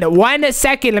 second.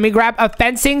 Let me grab a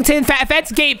fence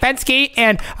gate,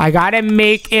 and I gotta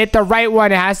make it the right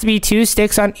one. It has to be 2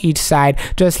 sticks on each side,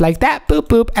 just like that.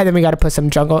 Boop. And then we gotta put some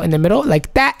jungle in the middle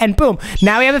like that, and boom.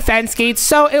 Now we have a fence gate,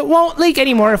 so it won't leak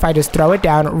anymore if I just throw it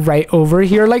down right over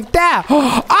here like that.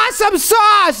 Awesome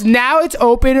sauce. Now it's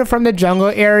open from the jungle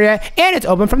area, and it's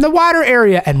open from the water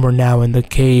area, and we're now in the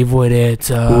cave with it.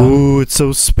 Ooh, it's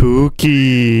so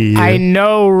spooky. I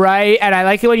know, right? And I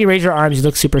like it when you raise your arms. You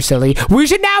look super silly. We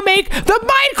should now make the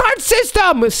minecart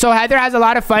system. So Heather has a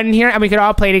lot of fun in here, and we could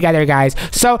all play together, guys.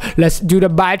 So let's do the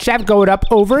bot chef. Go it up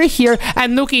over here.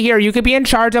 And Lukey, here, you could be in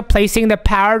charge of placing the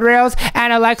powered rails.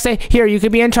 And Alexa, here, you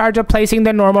could be in charge of placing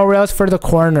the normal rails for the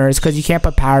corners, because you can't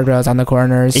put powered rails on the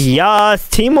corners. Yes,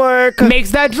 teamwork. work.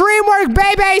 Makes the dream work,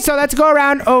 baby. So let's go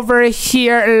around over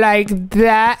here like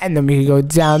that. And then we can go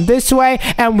down this way.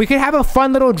 And we can have a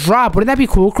fun little drop. Wouldn't that be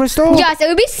cool, Crystal? Yes, it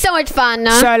would be so much fun.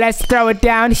 So let's throw it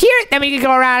down here. Then we can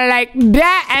go around like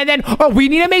that. And then, oh, we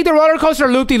need to make the roller coaster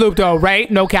loop-de-loop though, right?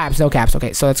 No caps, no caps.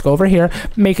 Okay, so let's go over here.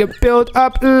 Make it build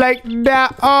up like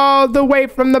that all the way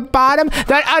from the bottom.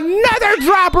 Then another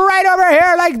drop right over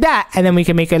here like that. And then we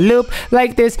can make a loop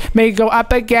like this. Make it go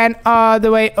up again all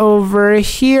the way over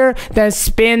here. Then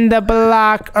spin the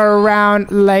block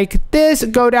around like this.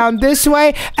 Go down this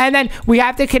way. And then we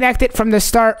have to connect it from the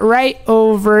start right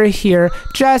over here.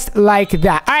 Just like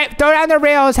that. All right, throw down the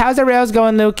rails. How's the rails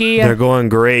going, Lukey? They're going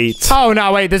great. Oh,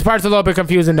 no, wait. This part's a little bit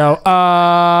confusing, though.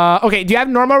 Okay, do you have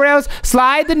normal rails?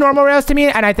 Slide the normal rails to me,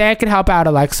 and I think I can help out,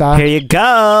 Alexa. Here you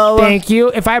go. Thank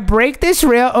you. If I break this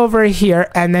rail over here,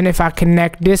 and then if I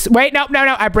connect this... Wait, no.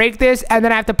 I break this, and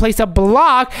then I have to place a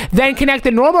block, then connect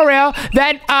the normal rail,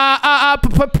 then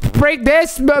break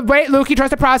this. Wait, Lukey,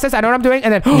 trust the process. I know what I'm doing,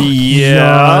 and then...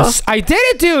 Yes. I did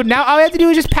it, dude. Now all I have to do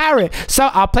is just power it. So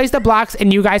I'll place the blocks,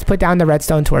 and you guys put down the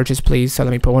redstone torches, please. So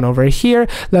let me put one over here.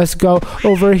 Let's go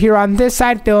over here on this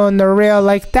side, fill in the rail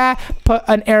like that. Put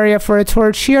an area for a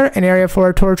torch here, an area for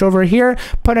a torch over here.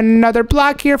 Put another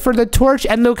block here for the torch.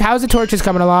 And Luke, how's the torches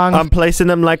coming along? I'm placing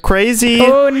them like crazy.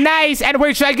 Oh, nice. And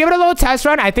wait, should I give it a little test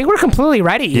run? I think we're completely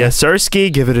ready. Yes,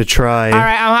 Sirski, give it a try. All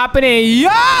right, I'm hopping in. Yo!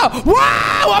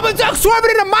 Wow! I'm a duck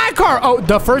swerving into my car. Oh,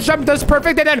 the first jump does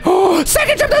perfect, and then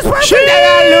second jump does perfect.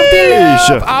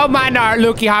 Loop. Oh my god,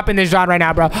 Lukey, hop in this John right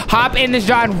now, bro. Hop in this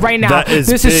John right now.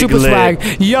 This is super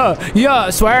swag. Yo,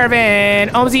 swerving.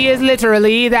 Omzy is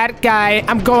literally that guy.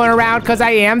 I'm going around because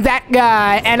I am that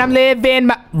guy, and I'm living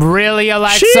my... Really,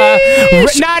 Alexa? No,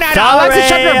 Alexa,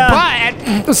 shut your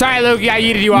butt. Sorry, Lukey, I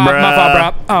yeeted you off. My fault,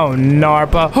 bro. Oh,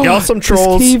 Narpa. Y'all some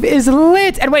trolls. This cave is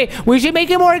lit. And wait, we should make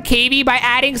it more cavey by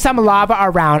adding some lava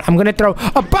around. I'm gonna throw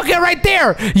a bucket right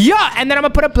there. Yeah, and then I'm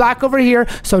gonna put a block over here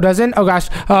so it doesn't, oh gosh,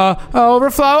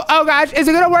 overflow. Oh gosh, is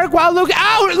it gonna work well, Luke?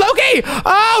 Oh, Loki!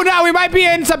 Oh no, we might be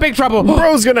in some big trouble.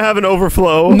 Bro's gonna have an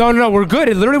overflow. No, we're good.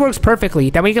 It literally works perfectly.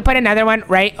 Then we can put another one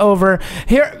right over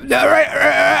here,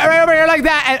 right over here like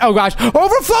that. And oh gosh,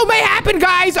 overflow may happen,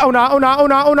 guys. Oh no,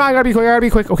 I gotta be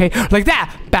quick. Okay, like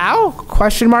that. Bow?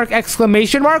 Question mark,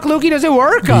 exclamation mark. Lukey, does it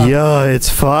work? Yeah, it's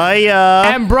fire.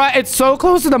 And bruh, it's so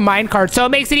close to the minecart, so it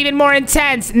makes it even more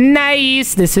intense.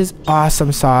 Nice. This is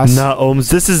awesome sauce. Nah, Ohms,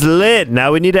 this is lit.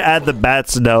 Now we need to add the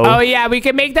bats, though. Oh yeah, we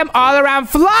can make them all around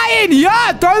flying.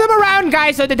 Yeah, throw them around,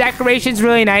 guys, so the decoration's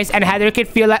really nice and Heather can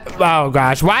feel like... Oh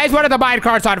gosh, why is one of the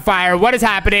minecarts on fire? What is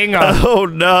happening? Oh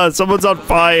no, someone's on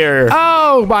fire.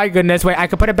 Oh my goodness. Wait, I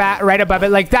could put a bat right above it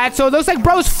like that, so it looks like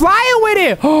bro's flying with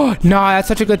it. Oh no, that's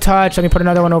such a good touch. Let me put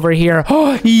another one over here.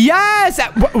 Oh yes.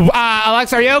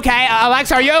 Alexa, are you okay?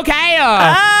 Alexa, are you okay?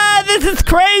 This is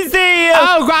crazy.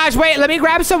 Oh gosh, wait, let me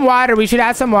grab some water. We should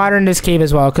add some water in this cave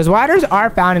as well, because waters are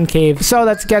found in caves. So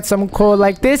let's get some coal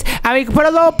like this, and we can put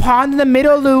a little pond in the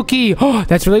middle, Lukey. Oh,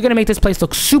 that's really gonna make this place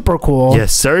look super cool.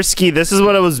 Yes, Sirski, this is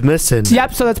what I was missing.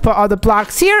 Yep, so let's put all the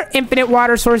blocks here, infinite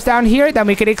water source down here, then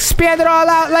we can expand it all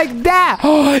out like that.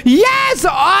 Oh yes,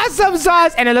 awesome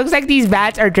sauce. And it looks like these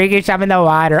bats are drinking some in the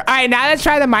water. All right, now let's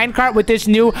try the minecart with this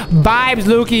new vibes,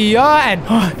 Lukey. Yeah,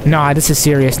 and no, this is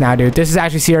serious now, dude. This is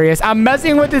actually serious. I'm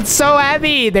messing with it so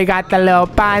heavy. They got the little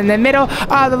pond in the middle,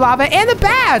 the lava, and the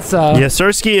bats. Yes,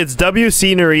 Sirski, it's W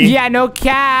scenery. Yeah, no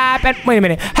cap. And wait a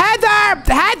minute, Heather,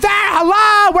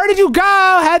 hello, where did you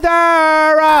go, Heather?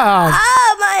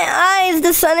 Oh, my eyes,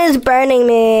 the sun is burning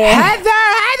me. Heather,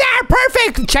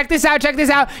 perfect. Check this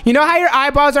out. You know how your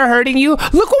eyeballs are hurting you?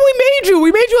 Look what we made you.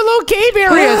 We made you a little cave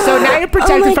area, so now you're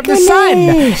protected from the sun.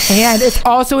 And it's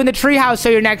also in the treehouse, so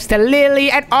you're next to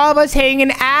Lily and all of us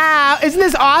hanging out. Isn't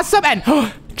this awesome? And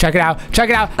check it out.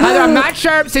 Heather, I'm not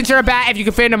sure, since you're a bat, if you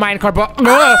can fit in a minecart, but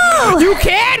you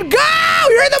can go!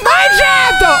 You're in the mine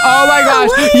shaft! Oh my gosh.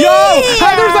 Yo,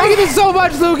 Heather's liking this so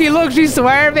much, Lukey. Look, she's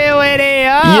swerving with it.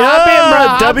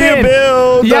 W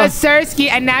build. Yes, Sirski.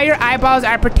 And now your eyeballs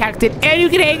are protected, and you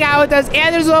can hang out with us,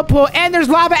 and there's a little pool, and there's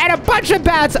lava, and a bunch of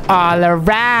bats all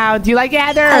around. Do you like it,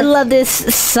 Heather? I love this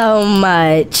so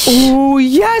much. Oh,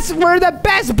 yes, we're the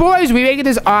best boys. We make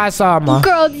this awesome.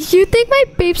 Girl, do you think my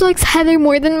babes likes Heather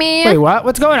more than me? Wait, what?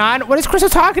 What's going on? What is Crystal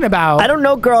talking about? I don't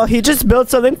know, girl. He just built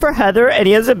something for Heather, and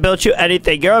he hasn't built you anything.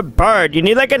 You're a bird. You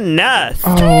need like a nest.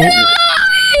 Oh.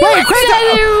 Wait, Crystal!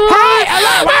 Hey,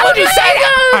 why would you say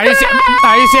that? Are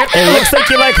you serious? It looks like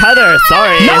you like Heather.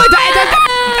 Sorry. No, it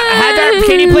doesn't. Heather,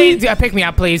 can you please pick me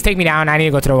up, please? Take me down. I need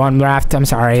to go to the one raft. I'm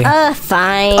sorry.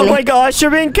 Fine. Oh my gosh,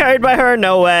 you're being carried by her.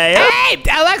 No way. Hey,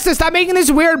 Alexa, stop making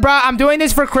this weird, bro. I'm doing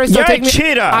this for Crystal. You're a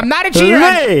cheater. I'm not a cheater.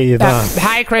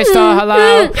 Hi, Crystal.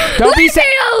 Hello. Don't be saying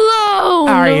hello.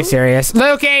 Are you serious?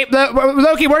 Loki,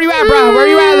 where you at, bro? Where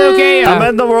you at, Loki? I'm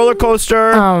at the roller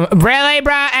coaster. Really,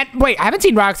 bro? And wait, I haven't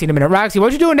seen Roxy in a minute. Roxy,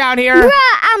 what you doing down here? Bruh,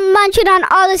 I'm munching on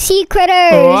all the sea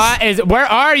critters. Where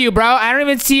are you, bro? I don't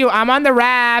even see you. I'm on the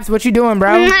raft. What you doing,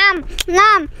 bro?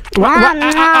 Nom.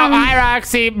 Hi,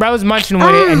 Roxy. Bro's munching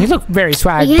with it, and he look very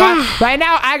swag. Yeah. But right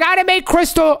now, I gotta make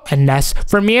Crystal a nest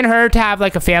for me and her to have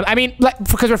like a family. I mean,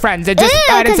 because we're friends. I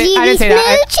didn't say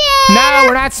that. No,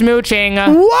 we're not smooching.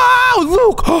 Whoa,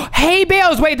 Luke. Hay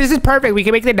bales. Wait, this is perfect. We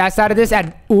can make the nest out of this.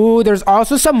 And ooh, there's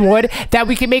also some wood that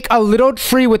we can make a little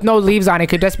tree with no leaves on it.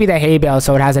 Could just be the hay bale,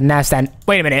 so it has a nest. And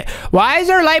wait a minute. Why is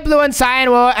there light blue and cyan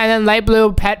wool, and then light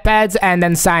blue pet beds, and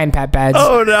then cyan pet beds?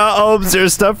 Oh no,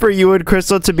 there's stuff for you and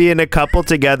Crystal to be in a couple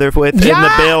together with in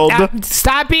the build.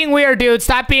 Stop being weird, dude.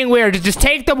 Stop being weird. Just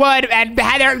take the wood and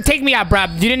Heather, take me up, bro.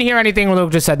 You didn't hear anything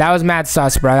Luke just said. That was mad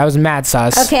sus, bro. That was mad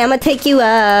sus. Okay, I'm gonna take you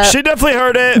up. She definitely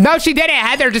heard it. No, she didn't.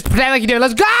 Heather, just pretend like you did.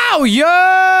 Let's go.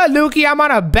 Yeah, Lukey, I'm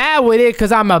on a bat with it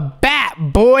because I'm a bat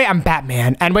boy. I'm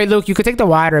Batman. And wait, Luke, you could take the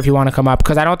water if you want to come up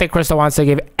because I don't think Crystal wants to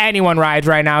give anyone rides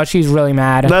right now. She's really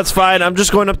mad. That's fine. I'm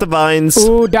just going up the vines.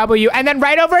 Ooh, W. And then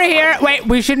right over here, wait,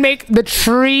 we should make the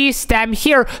tree stem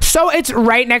here. So it's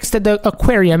right next to the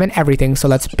aquarium and everything. So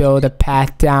let's build a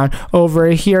path down over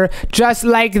here just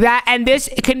like that. And this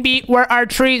can be where our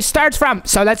tree starts from.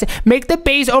 So let's make the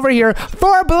base over here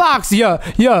 4 blocks. Yeah.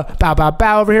 Bow, bow,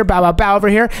 bow over here. Bow, bow, bow over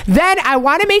here. Then I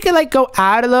want to make it like go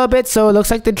out a little bit. So it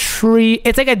looks like the tree,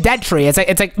 it's like a dead tree. It's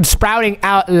like sprouting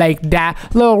out like that.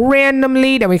 A little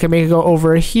randomly. Then we can make it go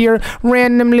over here.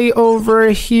 Randomly over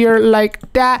here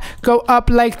like that. Go up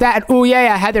like that. And oh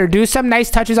yeah, Heather, do some nice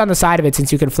touches on the side of it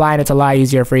since you can fly and it's a lot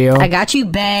easier for you. I got you,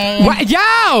 babe. What?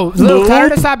 Yo! Luke, tell her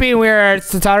to stop being weird.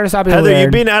 Tell her to stop being Heather, weird.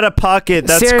 you've been out of pocket.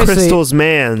 That's Seriously. Crystal's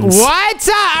man's. What?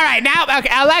 All right, now, okay,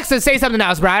 Alexa, say something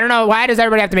else, bro. I don't know. Why does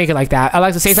everybody have to make it like that?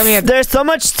 Alexa, say something. There's so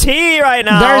much tea right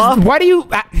now. What do you...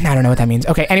 I don't know what that means.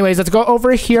 Okay, anyways, let's go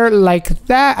over here like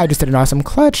that. I just did an awesome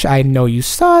clutch. I know you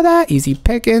saw that. Easy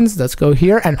pickings. Let's go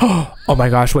here. And, oh my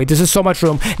gosh, wait, this is so much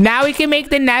room. Now we can make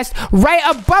the nest right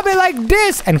above it like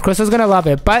this. And Crystal's going to love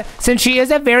it. But since she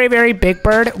is a very, very big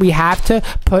bird, we have to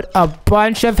put a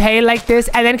bunch of hay like this.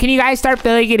 And then can you guys start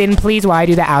filling it in, please, while I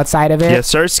do the outside of it? Yes,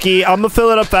 sir, Ski. I'm going to fill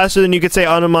it up faster than you could say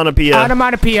onomatopoeia.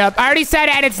 Onomatopoeia. I already said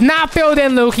it, and it's not filled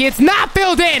in, Lukey. It's not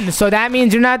filled in. So that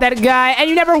means you're not that guy, and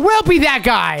you never will be that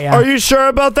guy. Are you sure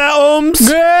about that, Ohms?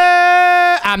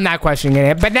 I'm not questioning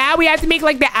it. But now we have to make,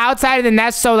 like, the outside of the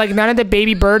nest so, like, none of the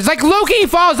baby birds... Like, Lukey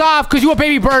falls off because you're a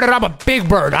baby bird and I'm a big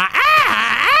bird.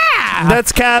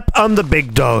 That's Cap. I'm the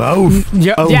big dog. Oof.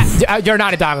 Yeah, you're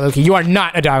not a dog, Lukey. You are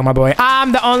not a dog, my boy.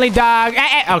 I'm the only dog.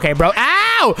 Okay, bro.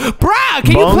 Ow! Bro,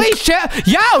 can you please chill?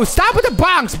 Yo, stop with the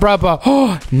bonks, bro.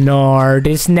 Oh, no,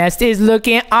 this nest is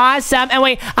looking awesome. And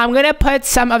wait, I'm going to put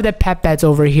some of the pet beds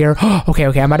over here. Okay,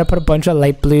 I'm going to put a bunch of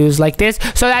light blues like this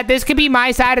so that this could be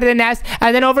my side of the nest.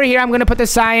 And then over here, I'm going to put the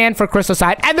cyan for Crystal's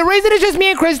side. And the reason it's just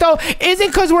me and Crystal isn't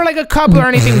because we're like a couple or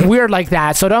anything weird like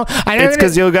that. So don't... It's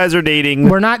because you guys are dating.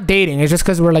 We're not dating. It's just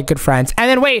because we're like good friends. And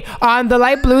then wait, on the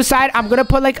light blue side, I'm gonna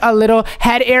put like a little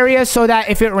head area so that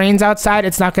if it rains outside,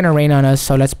 it's not gonna rain on us.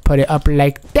 So let's put it up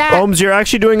like that. Ohms, you're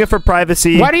actually doing it for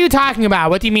privacy. What are you talking about?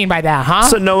 What do you mean by that, huh?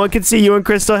 So no one can see you and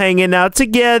Crystal hanging out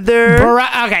together.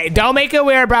 Okay, don't make it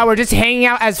weird, bro. We're just hanging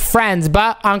out as friends.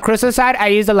 But on Crystal's side, I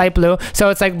use the light blue, so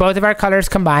it's like both of our colors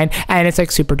combined, and it's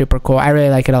like super duper cool. I really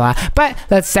like it a lot. But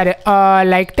let's set it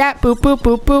like that. Boop, boop,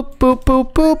 boop, boop, boop,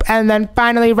 boop, boop. And then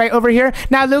finally right over here.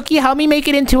 Now, Lukey, help me make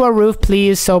it into a roof,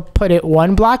 please. So put it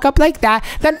 1 block up like that.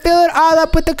 Then fill it all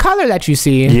up with the color that you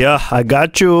see. Yeah, I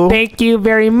got you. Thank you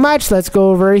very much. Let's go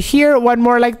over here. 1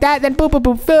 more like that. Then boop, boop,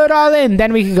 boop. Fill it all in.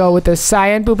 Then we can go with the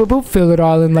cyan. Boop, boop, boop. Fill it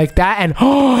all in like that. And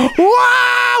wow!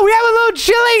 We have a little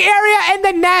chilling area in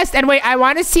the nest. And wait, I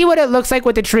want to see what it looks like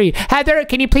with the tree. Heather,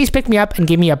 can you please pick me up and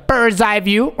give me a bird's eye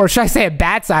view? Or should I say a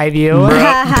bat's eye view?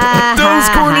 That was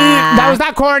corny. That was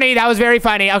not corny. That was very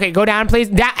funny. Okay, go down, please.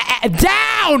 Down.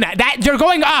 You're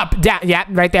going up. Down. Yeah,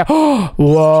 right there.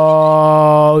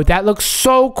 Whoa. That looks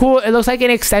so cool. It looks like an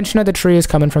extension of the tree is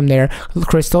coming from there.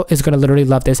 Crystal is going to literally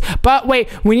love this. But wait,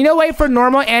 we need a way for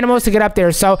normal animals to get up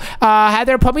there. So,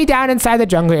 Heather, put me down inside the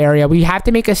jungle area. We have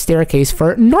to make a staircase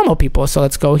for normal people. So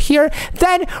let's go here.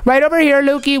 Then right over here,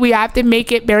 Loki, we have to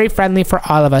make it very friendly for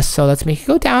all of us. So let's make it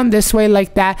go down this way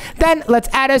like that. Then let's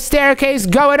add a staircase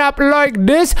going up like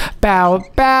this. Bow,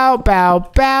 bow,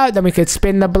 bow, bow. Then we could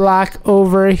spin the block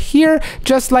over here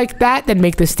just like that. Then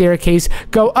make the staircase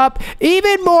go up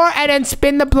even more and then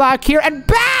spin the block here and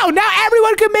bow. Now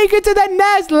everyone can make it to the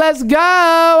nest. Let's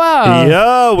go.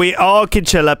 Yo, we all can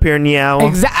chill up here now.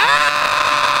 Exactly.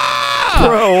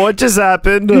 Bro, what just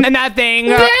happened? Nothing.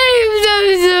 What?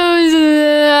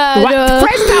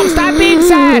 Crystal, stop being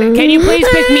sad. Can you please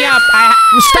pick me up?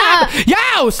 Stop.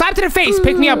 Yo, slap to the face.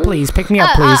 Pick me up, please. Pick me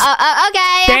up, please.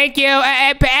 Okay. Thank you.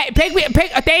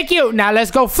 Thank you. Now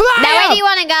let's go fly. Now where do you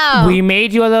want to go? We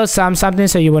made you a little something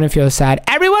so you wouldn't feel sad.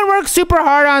 Everyone worked super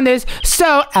hard on this.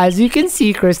 So as you can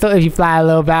see, Crystal, if you fly a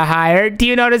little bit higher, do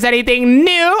you notice anything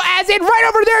new? As in right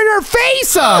over there in your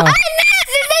face. A nest.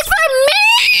 Is this for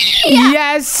me?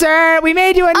 Yes, sir. We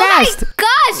made you a nest. Oh my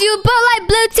gosh, you built like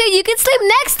Bluetooth. You can sleep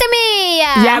next to me.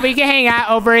 Yeah, we can hang out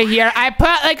over here. I put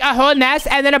like a whole nest,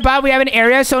 and then above we have an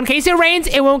area, so in case it rains,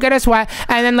 it won't get us wet.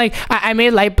 And then like I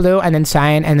made light blue, and then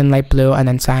cyan, and then light blue, and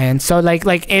then cyan. So like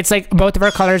it's like both of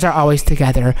our colors are always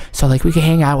together. So like we can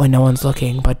hang out when no one's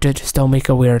looking, but just don't make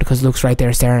it weird because Luke's right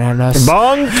there staring at us.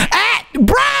 Bong.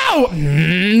 Bro!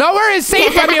 Nowhere is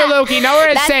safe from you, Loki. Nowhere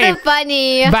is safe. That's so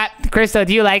funny. But Crystal,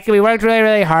 do you like it? We worked really,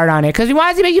 really hard on it because we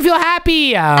wanted to make you feel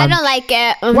happy. I don't like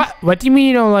it. What do you mean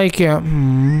you don't like it?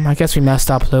 I guess we messed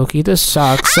up, Loki. This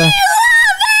sucks.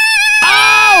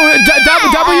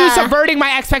 W subverting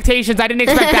my expectations. I didn't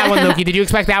expect that one, Loki. Did you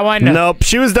expect that one? Nope.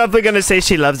 She was definitely going to say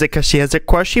she loves it because she has a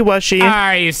crushy-wushy.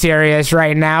 Are you serious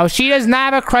right now? She does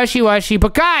not have a crushy-wushy.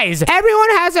 But guys, everyone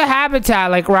has a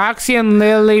habitat. Like Roxy and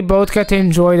Lily both get to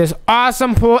enjoy this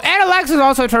awesome pool. And Alexa's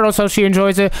also a turtle, so she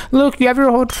enjoys it. Luke, you have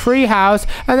your whole tree house.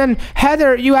 And then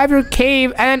Heather, you have your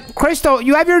cave. And then Crystal,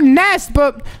 you have your nest.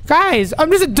 But guys,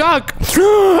 I'm just a duck.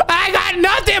 I got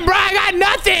nothing, bro. I got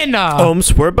nothing.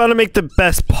 We're about to make the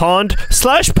best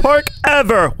pond/park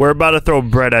ever. We're about to throw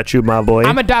bread at you, my boy.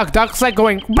 I'm a duck. Duck's like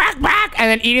going back, and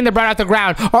then eating the bread off the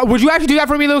ground. Would you actually do that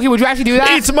for me, Lukey? Would you actually do that?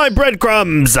 Eat my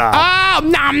breadcrumbs. Oh,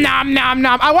 nom, nom, nom,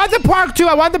 nom. I want the park, too.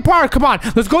 I want the park. Come on.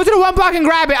 Let's go to the one block and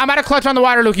grab it. I'm at a clutch on the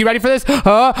water, Lukey. Ready for this? There's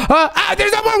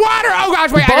no more water. Oh,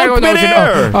 gosh. Wait, I gotta go in the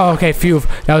ocean. Oh, okay. Phew.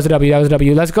 That was a W. That was a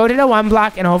W. Let's go to the one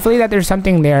block, and hopefully that there's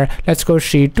something there. Let's go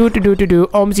see.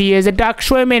 Omzy is a duck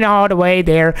swimming all the way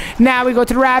there. Now we go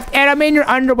to the raft, and I'm in your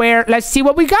underwear. Let's see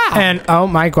what we got. And oh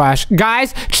my gosh,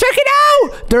 guys, check it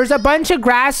out. There's a bunch of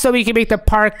grass so we can make the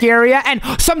park area and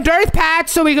some dirt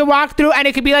paths so we can walk through, and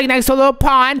it could be like next to a little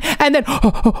pond, and then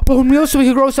bone meal so we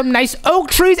can grow some nice oak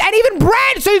trees, and even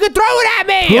bread so you can throw it at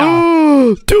me.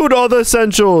 Dude, all the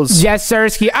essentials. Yes,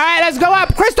 sirski. All right, let's go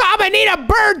up. Crystal, I'm gonna need a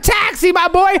bird taxi, my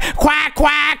boy. Quack,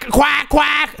 quack, quack,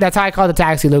 quack. That's how I call the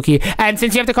taxi, Lukey. And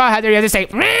since you have to call Heather, you have to say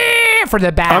for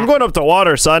the bat. I'm going up the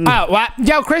water, son. Oh, what?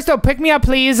 Yo, Crystal, pick me up,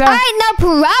 please. All right, no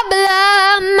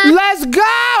problem. Let's go.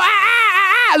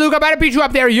 Luke, I'm about to beat you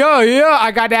up there. Yo,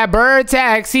 I got that bird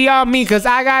taxi on me because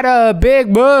I got a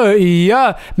big bird.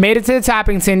 Yeah, made it to the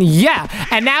Toppington. Yeah,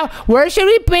 and now where should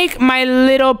we make my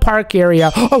little park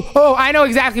area? Oh, I know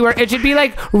exactly where. It should be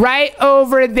like right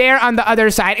over there on the other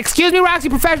side. Excuse me, Roxy,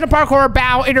 professional parkour,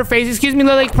 bow, interface. Excuse me,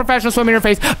 Lily, professional swim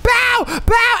interface. Bow,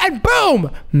 and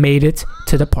boom, made it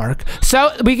to the park.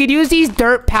 So we could use these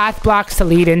dirt path blocks to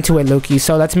lead into it, Lukey.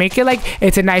 So let's make it like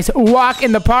it's a nice walk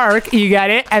in the park. You got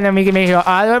it? And then we can make it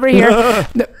all over here.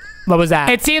 What was that?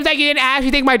 It seems like you didn't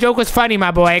actually think my joke was funny,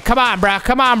 my boy. Come on, bro.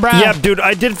 Yeah, dude,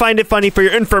 I did find it funny for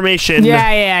your information.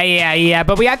 Yeah.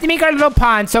 But we have to make our little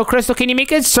pond. So, Crystal, can you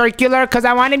make it circular? Because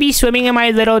I want to be swimming in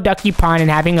my little ducky pond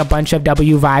and having a bunch of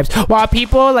W vibes while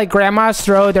people like grandmas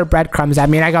throw their breadcrumbs at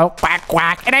me and I go quack,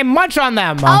 quack, and I munch on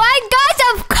them. Oh my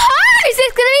gosh, of course.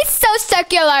 It's going to be so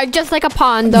circular, just like a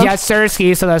pond. Yes,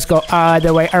 sirski. So let's go all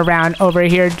the way around over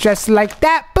here just like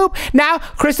that. Boop. Now,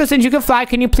 Crystal, since you can fly,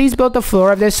 can you please build the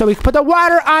floor of this so we can put the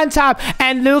water on top?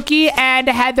 And Lukey and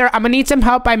Heather, I'm going to need some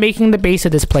help by making the base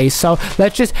of this place. So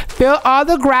let's just fill all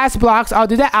the grass blocks. I'll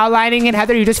do the outlining. And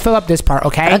Heather, you just fill up this part,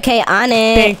 okay? Okay, on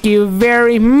it. Thank you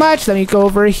very much. Let me go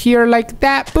over here like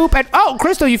that. Boop. And oh,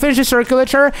 Crystal, you finished the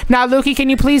circulature. Now, Lukey, can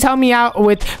you please help me out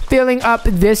with filling up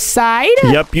this side?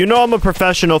 Yep, you know I'm a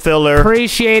professional filler.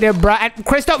 Appreciate it, bro. And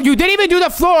Crystal, you didn't even do the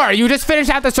floor. You just finished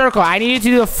out the circle. I need you to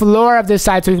do the floor of this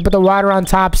side so we can put the water on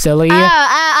top, silly.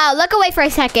 Oh, look away for a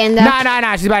second.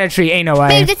 Nah. She's by the tree. Ain't no way.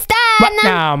 Babe, it's done. What?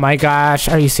 Oh my gosh,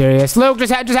 are you serious? Luke,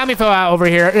 just help me fill out over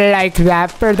here like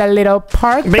that for the little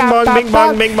park. Bing bong, bing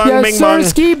bong, bing bong, yes, bing bong.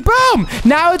 Ski, boom!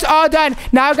 Now it's all done.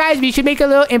 Now, guys, we should make a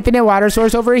little infinite water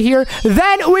source over here.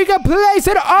 Then we can place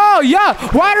it. Oh, yeah,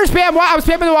 water spam. I'm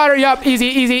spamming the water. Yup,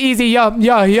 easy. Yup.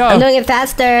 I'm doing it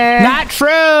faster. Not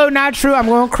true. I'm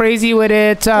going crazy with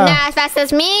it. Not as fast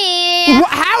as me.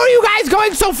 How are you guys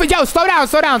going so fast? Yo, slow down.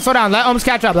 Let Ohms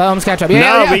catch up.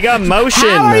 Yeah, we got motion.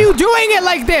 How are you doing it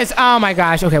like this? Oh my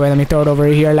gosh. Okay, wait, let me throw it over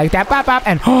here like that. Pop.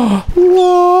 And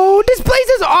whoa, this place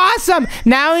is awesome.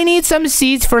 Now we need some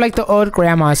seeds for like the old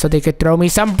grandma so they could throw me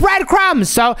some breadcrumbs.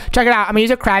 So check it out. I'm gonna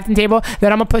use a crafting table.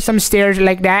 Then I'm gonna put some stairs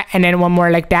like that. And then one more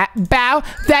like that. Bow.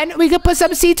 Then we could put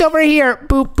some seeds over here.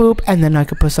 Boop, boop. And then I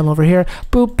could put some over here.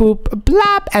 Boop, boop,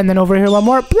 blop. And then over here one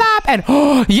more. Blop. And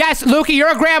yes, Lukey,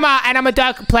 you're a grandma. And I'm a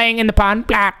duck playing in the pond.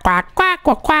 Quack, quack, quack,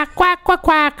 quack, quack, quack, quack,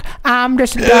 quack. I'm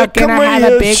just a duck and I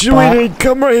have a big sweetie.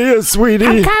 Come right here, sweetie.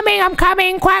 I'm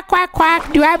coming. Quack, quack,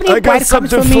 quack. Do you have any I got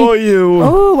something for you.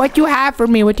 Oh, what you have for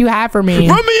me? Run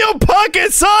me your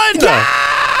pocket, son.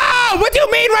 Yeah! What do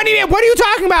you mean running it? What are you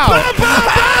talking about?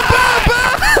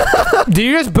 Do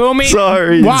you just boo me?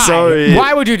 Sorry.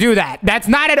 Why would you do that? That's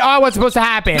not at all what's supposed to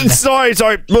happen. Sorry.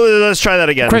 Let's try that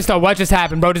again. Crystal, what just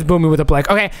happened? Bro just booed me with a blick.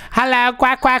 Okay. Hello,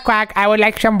 quack, quack, quack. I would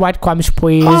like some breadcrumbs,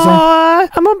 please. I'm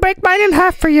gonna break mine in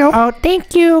half for you. Oh,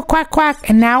 thank you. Quack, quack.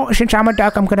 And now, since I'm a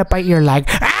duck, I'm gonna bite your leg.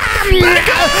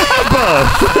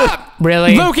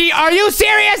 Really? Lukey, are you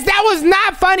serious? That was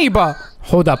not funny, bro.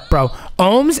 Hold up, bro.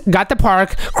 Ohms got the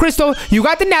park. Crystal, you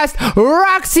got the nest.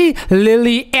 Roxy,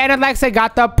 Lily, and Alexa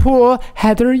got the pool.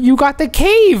 Heather, you got the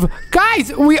cave.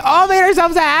 Guys, we all made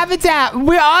ourselves a habitat.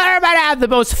 We all are about to have the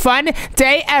most fun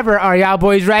day ever. Are y'all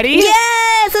boys ready?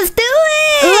 Yes, let's do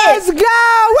it. Let's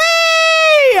go.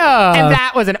 Whee! And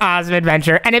that was an awesome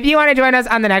adventure. And if you want to join us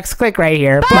on the next, click right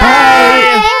here.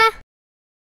 Bye.